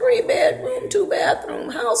just a 3-bedroom, 2-bathroom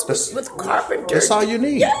house with carpenters. That's all you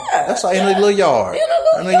need. Yeah. That's all in a little yard. In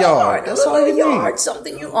a little yard. That's all you yard, need.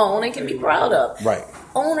 something you own and can be proud of. Right.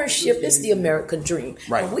 Ownership is the American dream.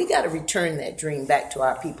 Right. And we got to return that dream back to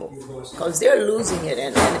our people because they're losing it.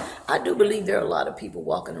 And I do believe there are a lot of people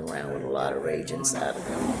walking around with a lot of rage inside of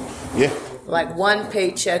them. Yeah. Like one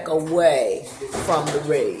paycheck away from the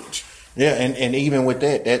rage. Yeah, and even with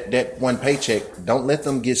that one paycheck, don't let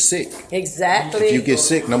them get sick. Exactly. If you get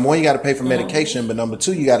sick, number one, you got to pay for medication, but number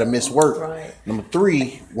two, you got to miss work. Right. Number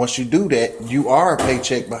three, once you do that, you are a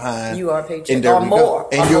paycheck behind. You are a paycheck and there or we more. go.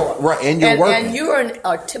 And or you're more. right, and you're working. And you're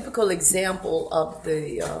a typical example of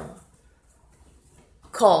the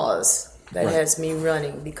cause that Right. has me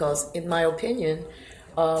running. Because, in my opinion,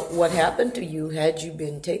 what happened to you had you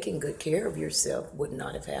been taking good care of yourself would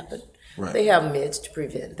not have happened. Right. They have meds to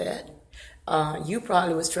prevent that. You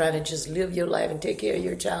probably was trying to just live your life and take care of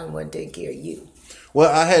your child and wasn't taking care of you. Well,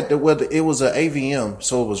 I had it was an AVM,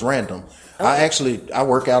 so it was random. Okay. I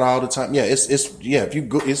work out all the time. Yeah, if you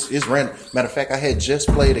go, it's random. Matter of fact, I had just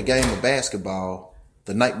played a game of basketball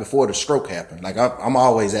the night before the stroke happened. Like I'm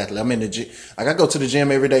always athlete. I'm in the gym. Like I go to the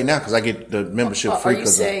gym every day now because I get the membership free. Are you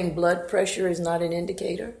saying blood pressure is not an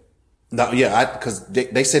indicator? No, yeah, because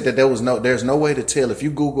they said that there's no way to tell. If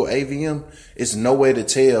you Google AVM, it's no way to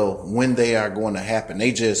tell when they are going to happen.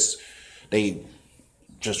 They just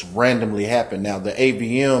randomly happen. Now the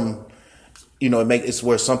AVM, it's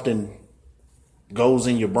where something goes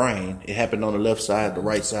in your brain. It happened on the left side, the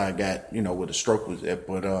right side got, where the stroke was at.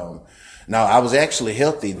 But now I was actually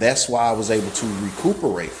healthy. That's why I was able to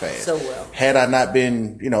recuperate fast. So well. Had I not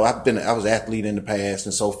been, I was an athlete in the past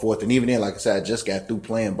and so forth. And even then, like I said, I just got through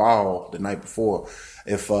playing ball the night before.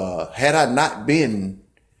 If, had I not been,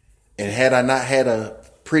 and had I not had a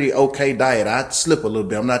pretty okay diet, I'd slip a little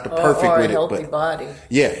bit. I'm not the perfect or with a it, healthy but body.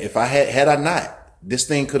 yeah, if I had I not, this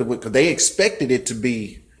thing could have, because they expected it to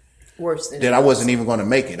be Worse than that I wasn't even going to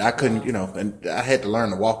make it. I couldn't, and I had to learn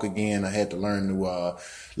to walk again. I had to learn to,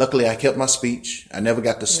 luckily I kept my speech. I never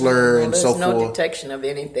got the slur and so forth. There's no detection of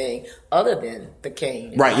anything other than the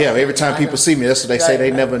cane. Right, yeah. Every time people see me, that's what they say. They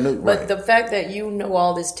never knew. But Right. the fact that you know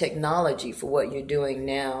all this technology for what you're doing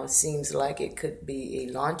now seems like it could be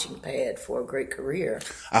a launching pad for a great career.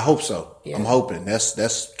 I hope so. Yeah. I'm hoping.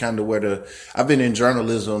 That's kind of where I've been in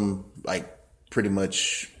journalism, like pretty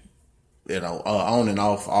much, on and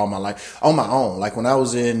off all my life on my own. Like when I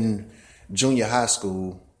was in junior high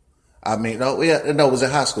school, it was in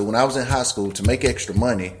high school. When I was in high school, to make extra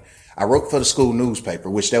money, I wrote for the school newspaper,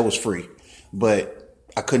 which that was free, but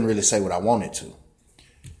I couldn't really say what I wanted to.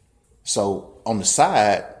 So on the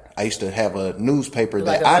side, I used to have a newspaper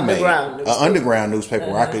Like that an I made, underground an newspaper. underground newspaper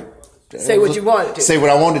where I could Say what you wanted to. Say what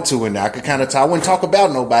I wanted to, and I could kind of I wouldn't talk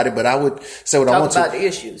about nobody, but I would say what I wanted to. Talk about the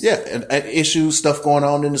issues. Yeah, and issues, stuff going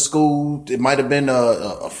on in the school. It might have been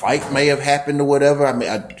a fight may have happened or whatever. I mean,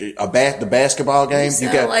 the basketball game. You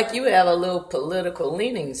sound like you have a little political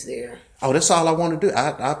leanings there. Oh, that's all I want to do.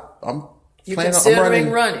 I'm You planning.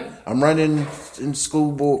 considering running? I'm running in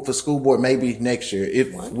school board maybe next year.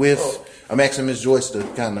 I'm asking Miss Joyce to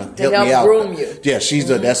kind of help me out. Groom you. Yeah, she's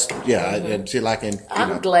and she like in.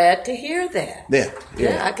 I'm glad to hear that.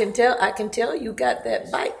 Yeah. I can tell you got that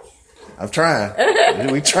bite. I'm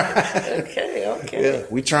trying. We trying. Okay. Yeah,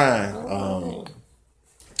 we trying.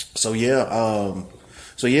 So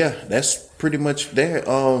yeah, that's pretty much there.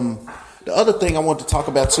 The other thing I want to talk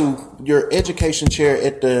about too, your education chair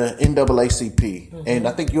at the NAACP, and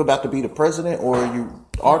I think you're about to be the president, or you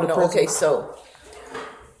are the president. Okay, so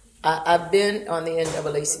I've been on the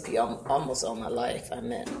NAACP almost all my life. I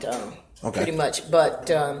meant pretty much,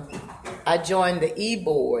 but I joined the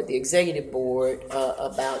E-board, the executive board,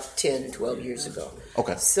 about 10, 12 years ago.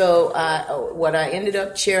 Okay. So what I ended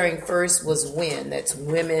up chairing first was WIN, that's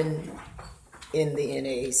Women in the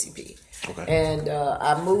NAACP. Okay. And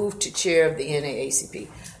I moved to chair of the NAACP.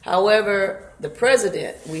 However, the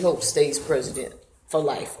president, we hope, stays president for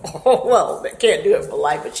life. Well, they can't do it for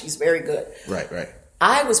life, but she's very good. Right.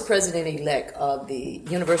 I was president-elect of the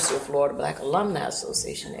University of Florida Black Alumni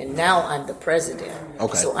Association, and now I'm the president.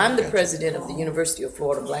 Okay. So I'm the president of the University of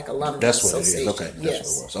Florida Black Alumni Association. That's what it is. Okay.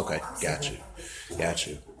 Yes. That's what it was. Okay. Got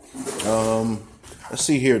you. Let's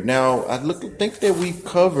see here. Now, think that we've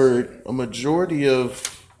covered a majority of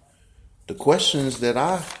the questions that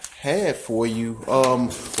I had for you.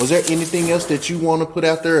 Was there anything else that you want to put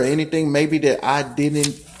out there, or anything maybe that I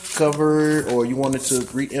didn't cover, or you wanted to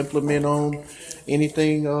re-implement on?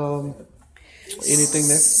 Anything there?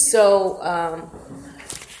 So,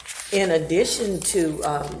 in addition to,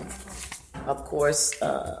 of course,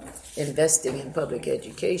 investing in public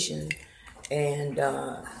education and,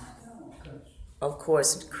 of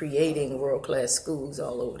course, creating world-class schools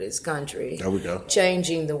all over this country. There we go.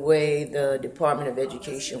 Changing the way the Department of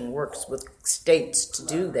Education works with states to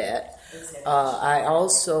do that. I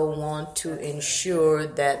also want to ensure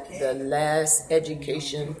that the last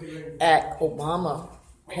Education Act Obama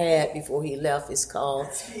had before he left is called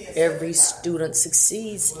Every Student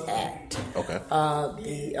Succeeds Act. Okay.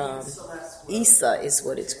 The ESA is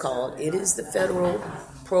what it's called. It is the federal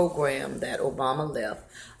program that Obama left.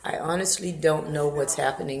 I honestly don't know what's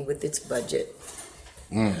happening with its budget.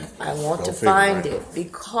 I want to find it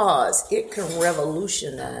because it can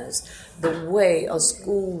revolutionize the way a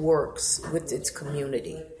school works with its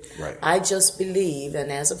community. Right. I just believe,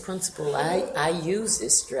 and as a principal, I use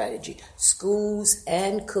this strategy. Schools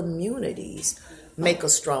and communities make a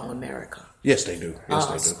strong America. Yes, they do.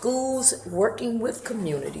 Schools working with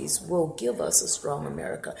communities will give us a strong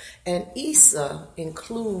America. And ESA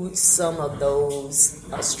includes some of those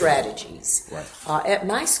strategies. Right. At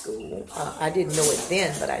my school, I didn't know it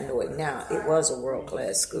then, but I know it now. It was a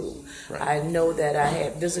world-class school. Right. I know that I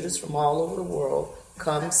had visitors from all over the world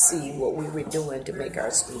come see what we were doing to make our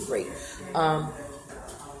school great.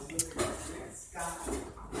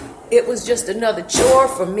 It was just another chore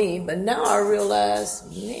for me, but now I realize,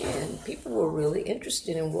 man, people were really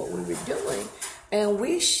interested in what we were doing, and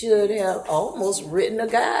we should have almost written a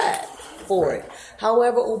guide for it.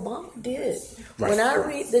 However, Obama did. When I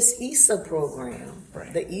read this ESA program,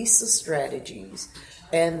 the ESA strategies,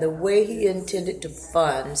 and the way he intended to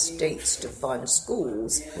fund states to fund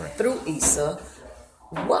schools through ESA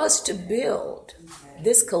was to build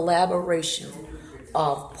this collaboration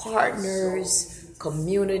of partners,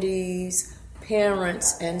 communities,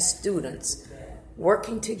 parents, and students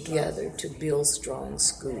working together to build strong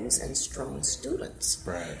schools and strong students.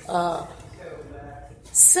 Right.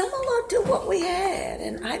 Similar to what we had,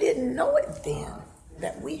 and I didn't know it then,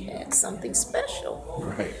 that we had something special.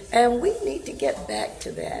 Right. And we need to get back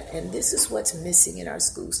to that, and this is what's missing in our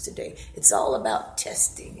schools today. It's all about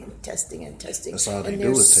testing and testing and testing. That's all they and do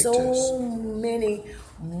there's is take so tests. many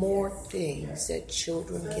more things that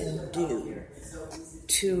children can do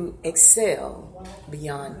to excel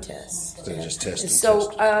beyond tests. They're just testing.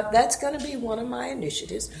 So that's going to be one of my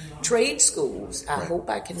initiatives. Trade schools, I hope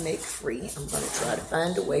I can make free. I'm going to try to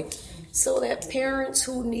find a way so that parents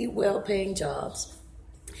who need well-paying jobs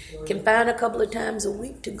can find a couple of times a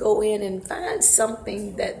week to go in and find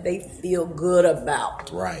something that they feel good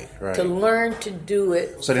about. Right. To learn to do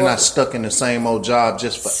it. So they're not stuck in the same old job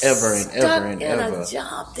just forever and ever and ever. Stuck in a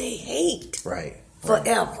job they hate. Right.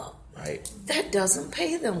 Forever. Right. That doesn't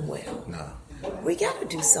pay them well. No. We got to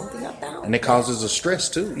do something about it. And it causes a stress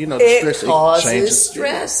too. You know, It stress causes changes.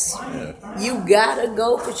 stress. Yeah. You gotta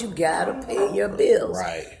go because you gotta pay your bills.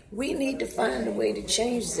 Right. We need to find a way to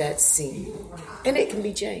change that scene, and it can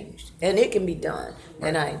be changed, and it can be done,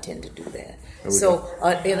 and I intend to do that. So,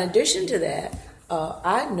 in addition to that,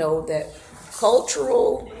 I know that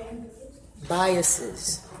cultural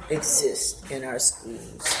biases exist in our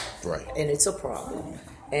schools, Right. and it's a problem.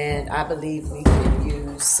 And I believe we can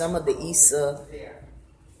use some of the ESA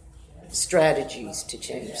strategies to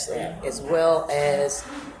change that, as well as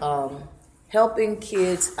helping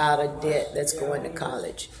kids out of debt that's going to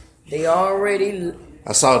college. They already.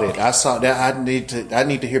 I saw that. I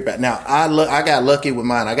need to hear back. Now I got lucky with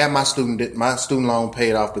mine. I got my student loan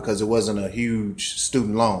paid off because it wasn't a huge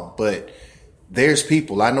student loan, but. There's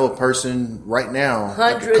people. I know a person right now,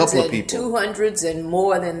 Hundreds a couple and of people. 200s and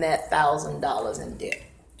more than that, $1,000 in debt.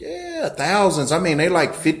 Yeah, thousands. I mean, they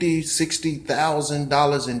like $50,000,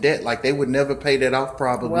 $60,000 in debt. Like they would never pay that off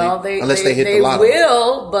probably, unless they hit the lotto. They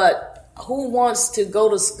will, but who wants to go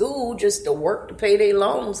to school just to work to pay their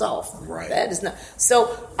loans off? Right. That is not.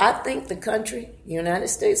 So I think the country, United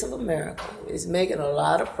States of America, is making a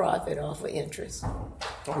lot of profit off of interest. Oh,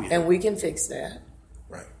 yeah. And we can fix that.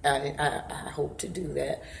 Right. I hope to do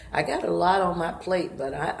that. I got a lot on my plate,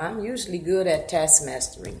 but I'm usually good at task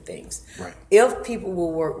mastering things. Right. If people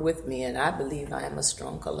will work with me, and I believe I am a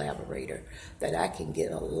strong collaborator, that I can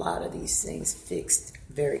get a lot of these things fixed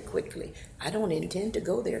very quickly. I don't intend to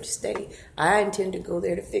go there to stay. I intend to go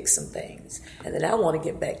there to fix some things, and then I want to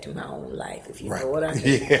get back to my own life, if you know what I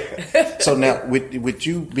mean. Yeah. So now, with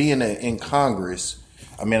you being in Congress,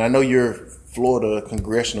 I mean, I know you're Florida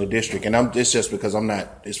congressional district, and it's just because I'm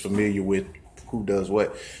not as familiar with who does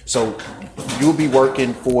what. So you'll be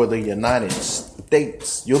working for the United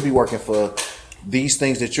States. You'll be working for these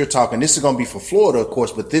things that you're talking. This is going to be for Florida, of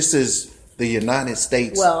course, but this is the United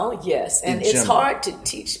States. Well, yes, and it's general. hard to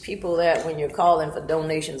teach people that when you're calling for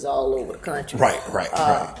donations all over the country. Right.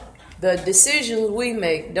 The decisions we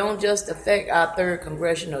make don't just affect our 3rd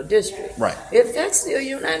congressional district. Right. It affects the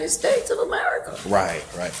United States of America. Right.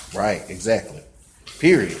 Exactly.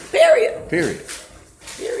 Period.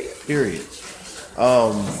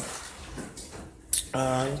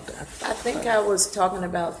 I think I was talking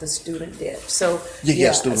about the student debt. So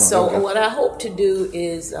student loan. So Okay. what I hope to do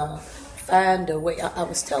is find a way. I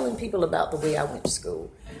was telling people about the way I went to school,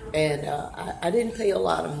 and I didn't pay a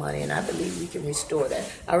lot of money, and I believe we can restore that.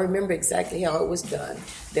 I remember exactly how it was done.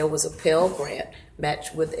 There was a Pell Grant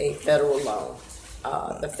matched with a federal loan.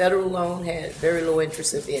 The federal loan had very low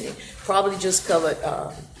interest, if any, probably just covered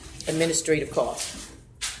administrative costs.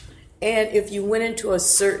 And if you went into a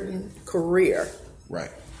certain career,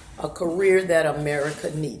 Right. a career that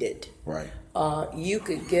America needed, Right. You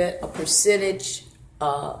could get a percentage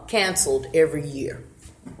canceled every year.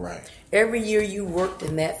 Right. Every year you worked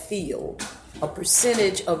in that field, a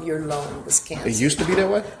percentage of your loan was canceled. It used to be that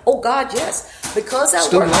way? Oh God, yes. Because I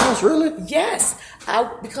Student worked, loans, really? Yes.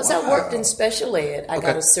 Because I worked in special ed, I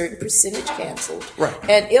got a certain percentage canceled. Right.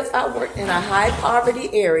 And if I worked in a high poverty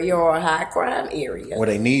area or a high crime area, Where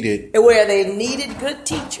they needed good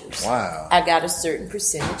teachers, Wow. I got a certain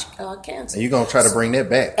percentage canceled. And you're going to try to bring that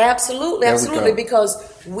back. Absolutely, There we absolutely, go. because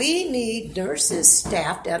we need nurses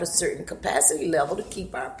staffed at a certain capacity level to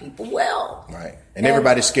keep our people well. Right. And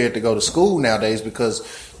everybody's scared to go to school nowadays because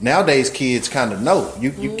nowadays kids kind of know.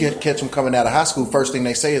 You catch them coming out of high school, first thing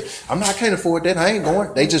they say is, I can't afford that. I ain't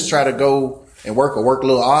going. They just try to go and work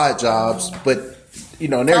little odd jobs. But,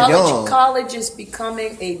 and they're young. College is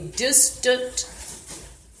becoming a distant.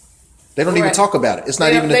 They don't even talk about it. It's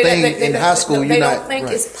not even a thing in high school. They don't think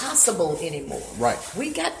it's possible anymore. Right.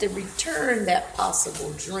 We got to return that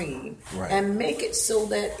possible dream and make it so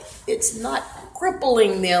that it's not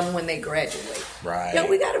crippling them when they graduate. Right.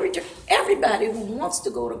 We got to return. Everybody who wants to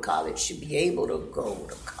go to college should be able to go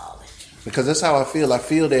to college. Because that's how I feel. I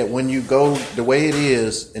feel that when you go, the way it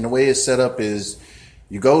is and the way it's set up is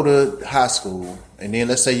you go to high school and then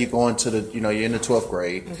let's say you're going to you're in the 12th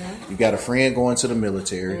grade. Mm-hmm. You got a friend going to the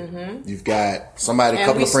military. Mm-hmm. You've got somebody, a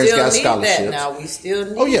couple of friends got scholarships. Now we still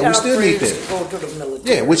need we still need that. To go to the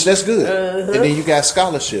military. Yeah, which that's good. Uh-huh. And then you got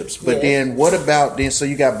scholarships. But then what about so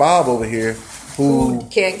you got Bob over here who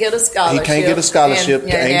can't get a scholarship. He can't get a scholarship.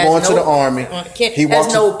 And ain't going to the Army. He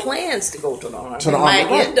has no plans to go to the Army. He might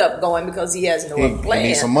end up going because he has no plan. He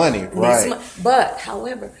needs some money, right? But,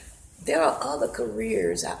 however, there are other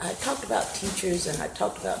careers. I talked about teachers and I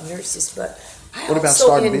talked about nurses, but I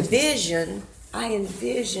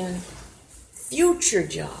envision future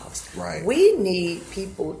jobs. Right. We need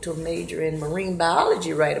people to major in marine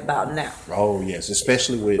biology right about now. Oh yes,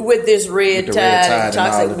 especially with this red tide and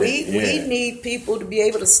toxic. We need people to be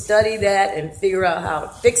able to study that and figure out how to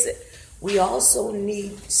fix it. We also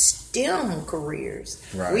need STEM careers.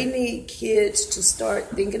 Right. We need kids to start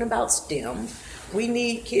thinking about STEM. We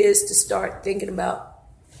need kids to start thinking about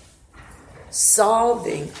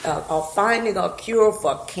solving or finding a cure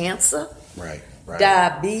for cancer. Right.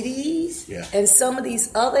 Diabetes, and some of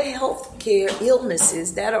these other healthcare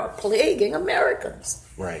illnesses that are plaguing Americans.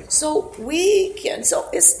 Right. So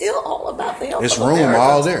it's still all about the health. It's of room Americans.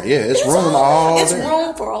 all there. Yeah, it's room all there. It's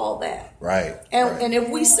room for all that. Right. And if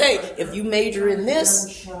we say, if you major in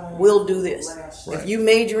this, we'll do this. Right. If you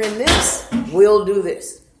major in this, we'll do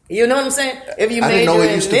this. You know what I'm saying? If you I didn't know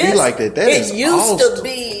it used to be like that. It used to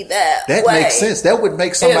be that way. That makes sense. That would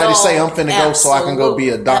make somebody say, "I'm finna go so I can go be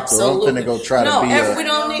a doctor. Absolutely. I'm finna go try to be we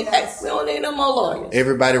don't need no more lawyers.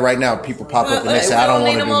 Everybody right now, people pop up and they say, "I don't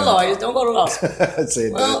want to do no more lawyers. Don't go to law school." We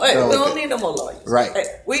don't need no more lawyers. Right.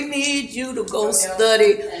 We need you to go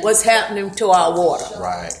study what's happening to our water.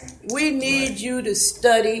 Right. We need you to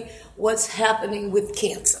study what's happening with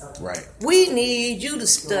cancer. Right. We need you to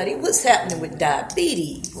study what's happening with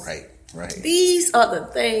diabetes. Right. Right. These are the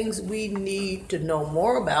things we need to know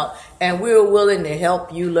more about, and we're willing to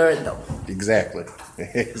help you learn them. Exactly.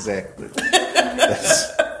 Exactly.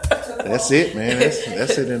 That's it, man.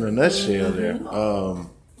 That's it in a nutshell there.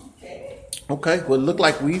 Okay, well, it looked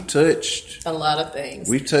like we touched a lot of things.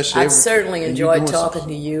 We've touched I've certainly enjoyed talking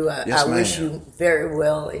to you. Yes, I wish you very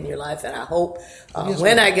well in your life, and I hope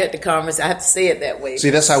when I get to conference, I have to say it that way. See,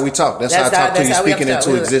 that's how we talk. That's how I talk to you, speaking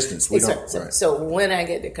into existence. So when I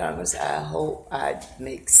get to conference, I hope I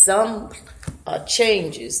make some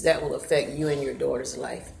changes that will affect you and your daughter's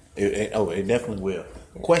life. It definitely will.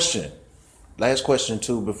 Question. Last question,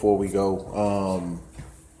 too, before we go.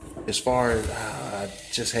 As far as, I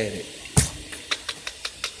just had it.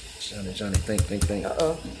 Johnny, think.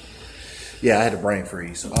 Uh-oh. Yeah, I had a brain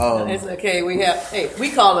freeze. It's okay.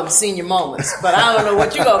 We call them senior moments, but I don't know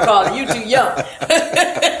what you're gonna call it. You too young.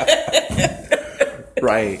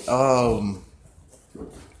 Right.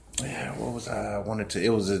 Yeah, what was I wanted to? It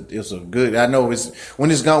was a good. I know when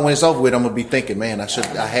it's over with, I'm gonna be thinking, man, I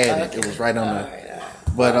had it. It was right on the.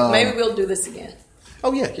 But maybe we'll do this again.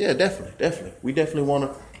 Oh yeah, definitely. We definitely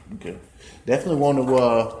want to. Okay. Definitely want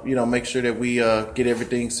to, make sure that we get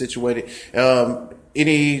everything situated.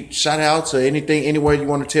 Any shout outs or anything, anywhere you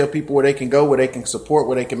want to tell people where they can go, where they can support,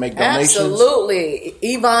 where they can make donations? Absolutely.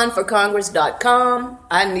 YvonneForCongress.com.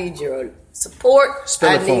 I need your support.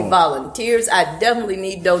 I need volunteers. I definitely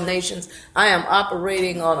need donations. I am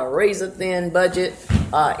operating on a razor thin budget.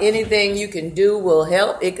 Anything you can do will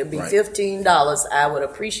help. It could be $15. I would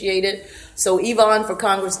appreciate it. So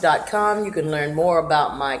YvonneForCongress.com. You can learn more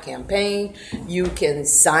about my campaign. You can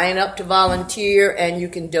sign up to volunteer, and you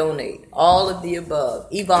can donate. All of the above.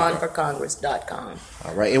 YvonneForCongress.com.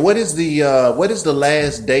 All right. And what is the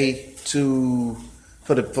last day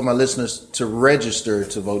for my listeners to register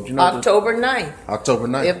to vote? You know, October 9th. October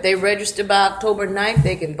 9th. If they register by October 9th,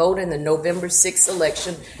 they can vote in the November 6th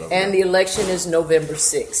election, and the election is November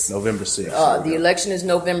 6th. November 6th. The election is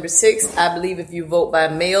November 6th. I believe if you vote by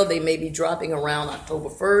mail, they may be dropping around October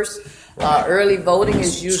 1st. Early voting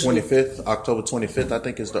is usually 25th. October 25th, I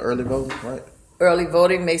think, is the early voting, right? Early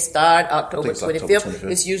voting may start October 25th.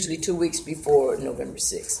 It's usually 2 weeks before November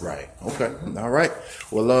 6th. Right. Okay. All right.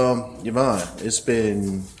 Well, Yvonne, it's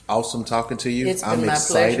been awesome talking to you. It's been my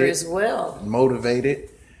pleasure as well. Motivated.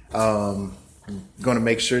 Going to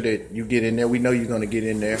make sure that you get in there. We know you're going to get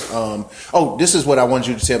in there. This is what I want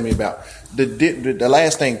you to tell me about. The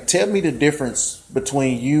last thing, tell me the difference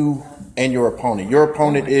between you and your opponent. Your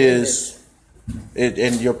opponent is...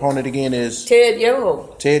 And your opponent again is Ted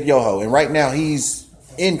Yoho. Ted Yoho, and right now he's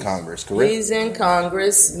in Congress, correct? He's in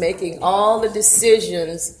Congress making all the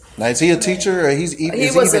decisions. Now, is he a teacher, or he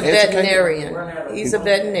was a veterinarian? He's a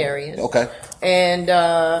veterinarian. Okay. And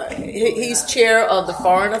he's chair of the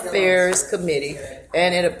Foreign Affairs Committee.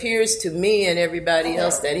 And it appears to me and everybody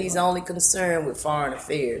else that he's only concerned with foreign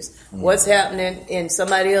affairs. What's happening in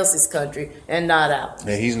somebody else's country and not ours.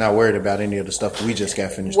 Yeah, he's not worried about any of the stuff we just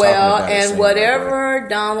got finished talking about. And whatever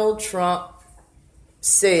Donald Trump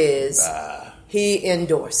says, he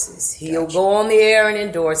endorses. He'll go on the air and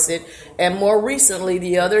endorse it. And more recently,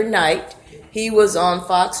 the other night, he was on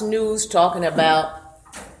Fox News talking about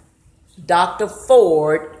Dr.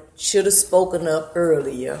 Ford should have spoken up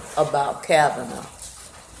earlier about Kavanaugh.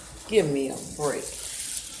 Give me a break.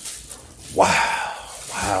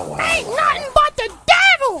 Wow. Ain't nothing but the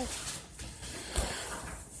devil.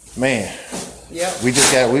 Man. Yep.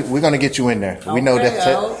 We're going to get you in there. Okay, we know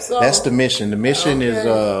that's the mission. The mission is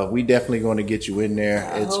we definitely going to get you in there.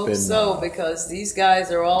 I hope so, because these guys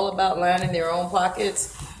are all about lining their own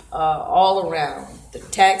pockets all around. The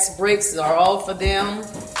tax breaks are all for them.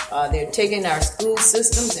 They're taking our school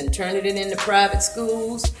systems and turning it into private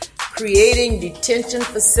schools, creating detention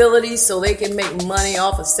facilities so they can make money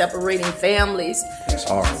off of separating families. It's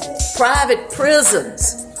horrible. Private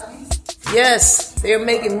prisons. Yes, they're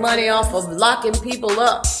making money off of locking people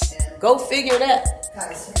up. Go figure that.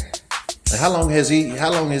 How long has he been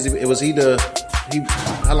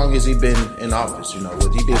in office? You know,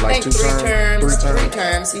 he did like 2 terms? 3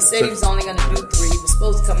 terms. He said he was only going to do 3. He was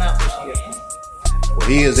supposed to come out this year. Well,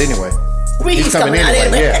 he is anyway. He's coming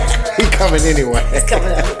anyway. Yeah, he's coming anyway. He's coming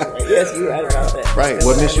out anyway. Yes, you're right about that. Right.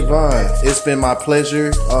 Well, Miss Yvonne, it's been my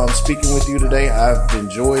pleasure speaking with you today. I've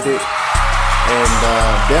enjoyed it. And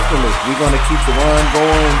definitely, we're going to keep the run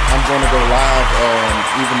going. I'm going to go live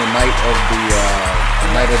even the night of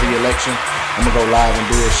the election. I'm going to go live and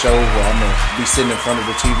do a show where I'm going to be sitting in front of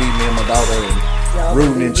the TV, me and my daughter, and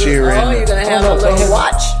rooting and cheering. Oh, you're going to have a little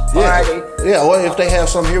watch party. Yeah, well, if they have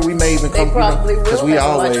some here, we may even come. They probably will have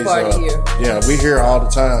a watch party here. Yeah, we're here all the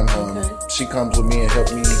time. She comes with me and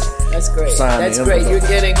helps me. That's great. Sign That's great. You're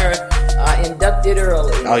getting her inducted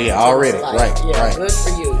early. Oh, yeah, already. Right. Good for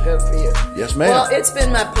you. Good for you. Yes, ma'am. Well, it's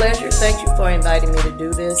been my pleasure. Thank you for inviting me to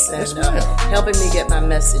do this and helping me get my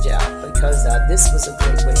message out, because this was a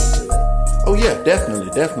great way to do it. Oh yeah, definitely.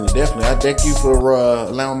 I thank you for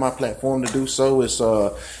allowing my platform to do so. It's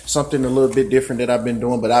something a little bit different that I've been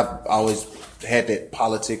doing, but I've always had that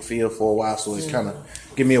politic feel for a while, so it's kind of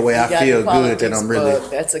give me a way I feel good that I'm really.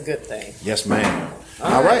 That's a good thing. Yes, ma'am.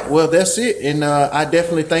 All right. Well, that's it, and I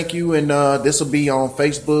definitely thank you. And this will be on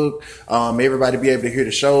Facebook. Everybody be able to hear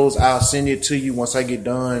the shows. I'll send it to you once I get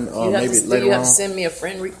done. Maybe later on. You have to send me a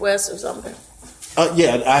friend request or something.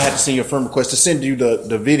 Yeah, I had to send you a friend request to send you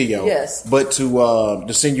the video. Yes. But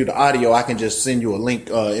to send you the audio, I can just send you a link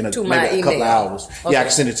in a couple of hours. Okay. Yeah, I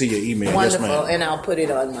can send it to your email. Wonderful. Yes, ma'am. And I'll put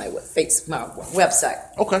it on my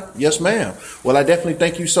website. Okay. Yes, ma'am. Well, I definitely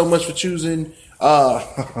thank you so much for choosing.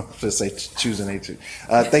 Let's say choosing A2.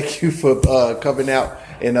 Thank you for coming out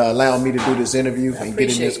and allowing me to do this interview and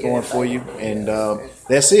getting this going for you. And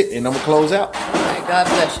that's it. And I'm gonna close out. All right. God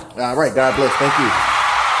bless you. All right. God bless. Thank you.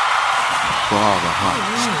 For all the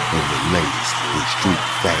hottest and the latest in street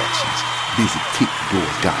fashions, visit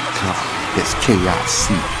kickdoor.com. That's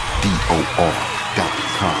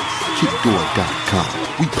KICDOR.com. Kickdoor.com.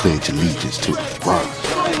 We pledge allegiance to the grind.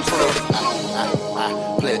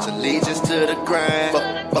 I pledge allegiance to the grind.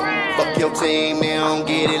 Fuck your team, they don't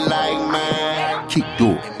get it like mine.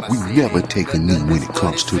 Kickdoor, we never take a knee when it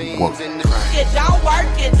comes to the work. You don't work,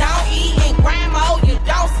 you don't eat, and grandma, you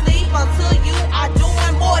don't sleep until you are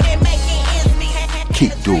doing more than making ends meet.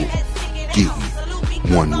 Kickdoor, get me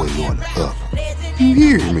one way or the other. You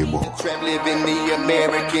hear me, boy? Trap living the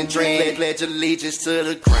American dream. Pledge allegiance to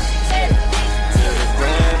the grind. To the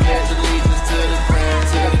grind, pledge allegiance to the grind.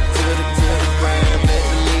 To the grind, pledge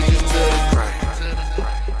allegiance to the grind.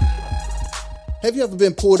 Have you ever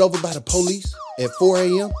been pulled over by the police at 4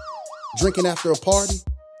 a.m. drinking after a party?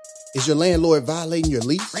 Is your landlord violating your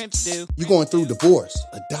lease? You going through divorce,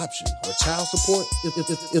 adoption, or child support?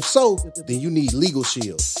 If so, then you need Legal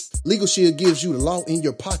Shield. Legal Shield gives you the law in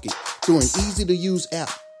your pocket through an easy-to-use app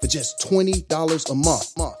for just $20 a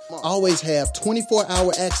month. Always have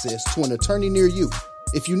 24-hour access to an attorney near you.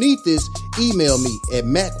 If you need this, email me at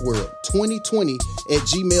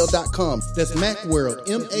macworld2020@gmail.com. That's Macworld,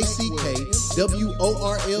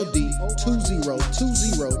 MACKWORLD 2020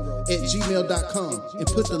 @gmail.com, and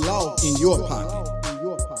put the law in your pocket.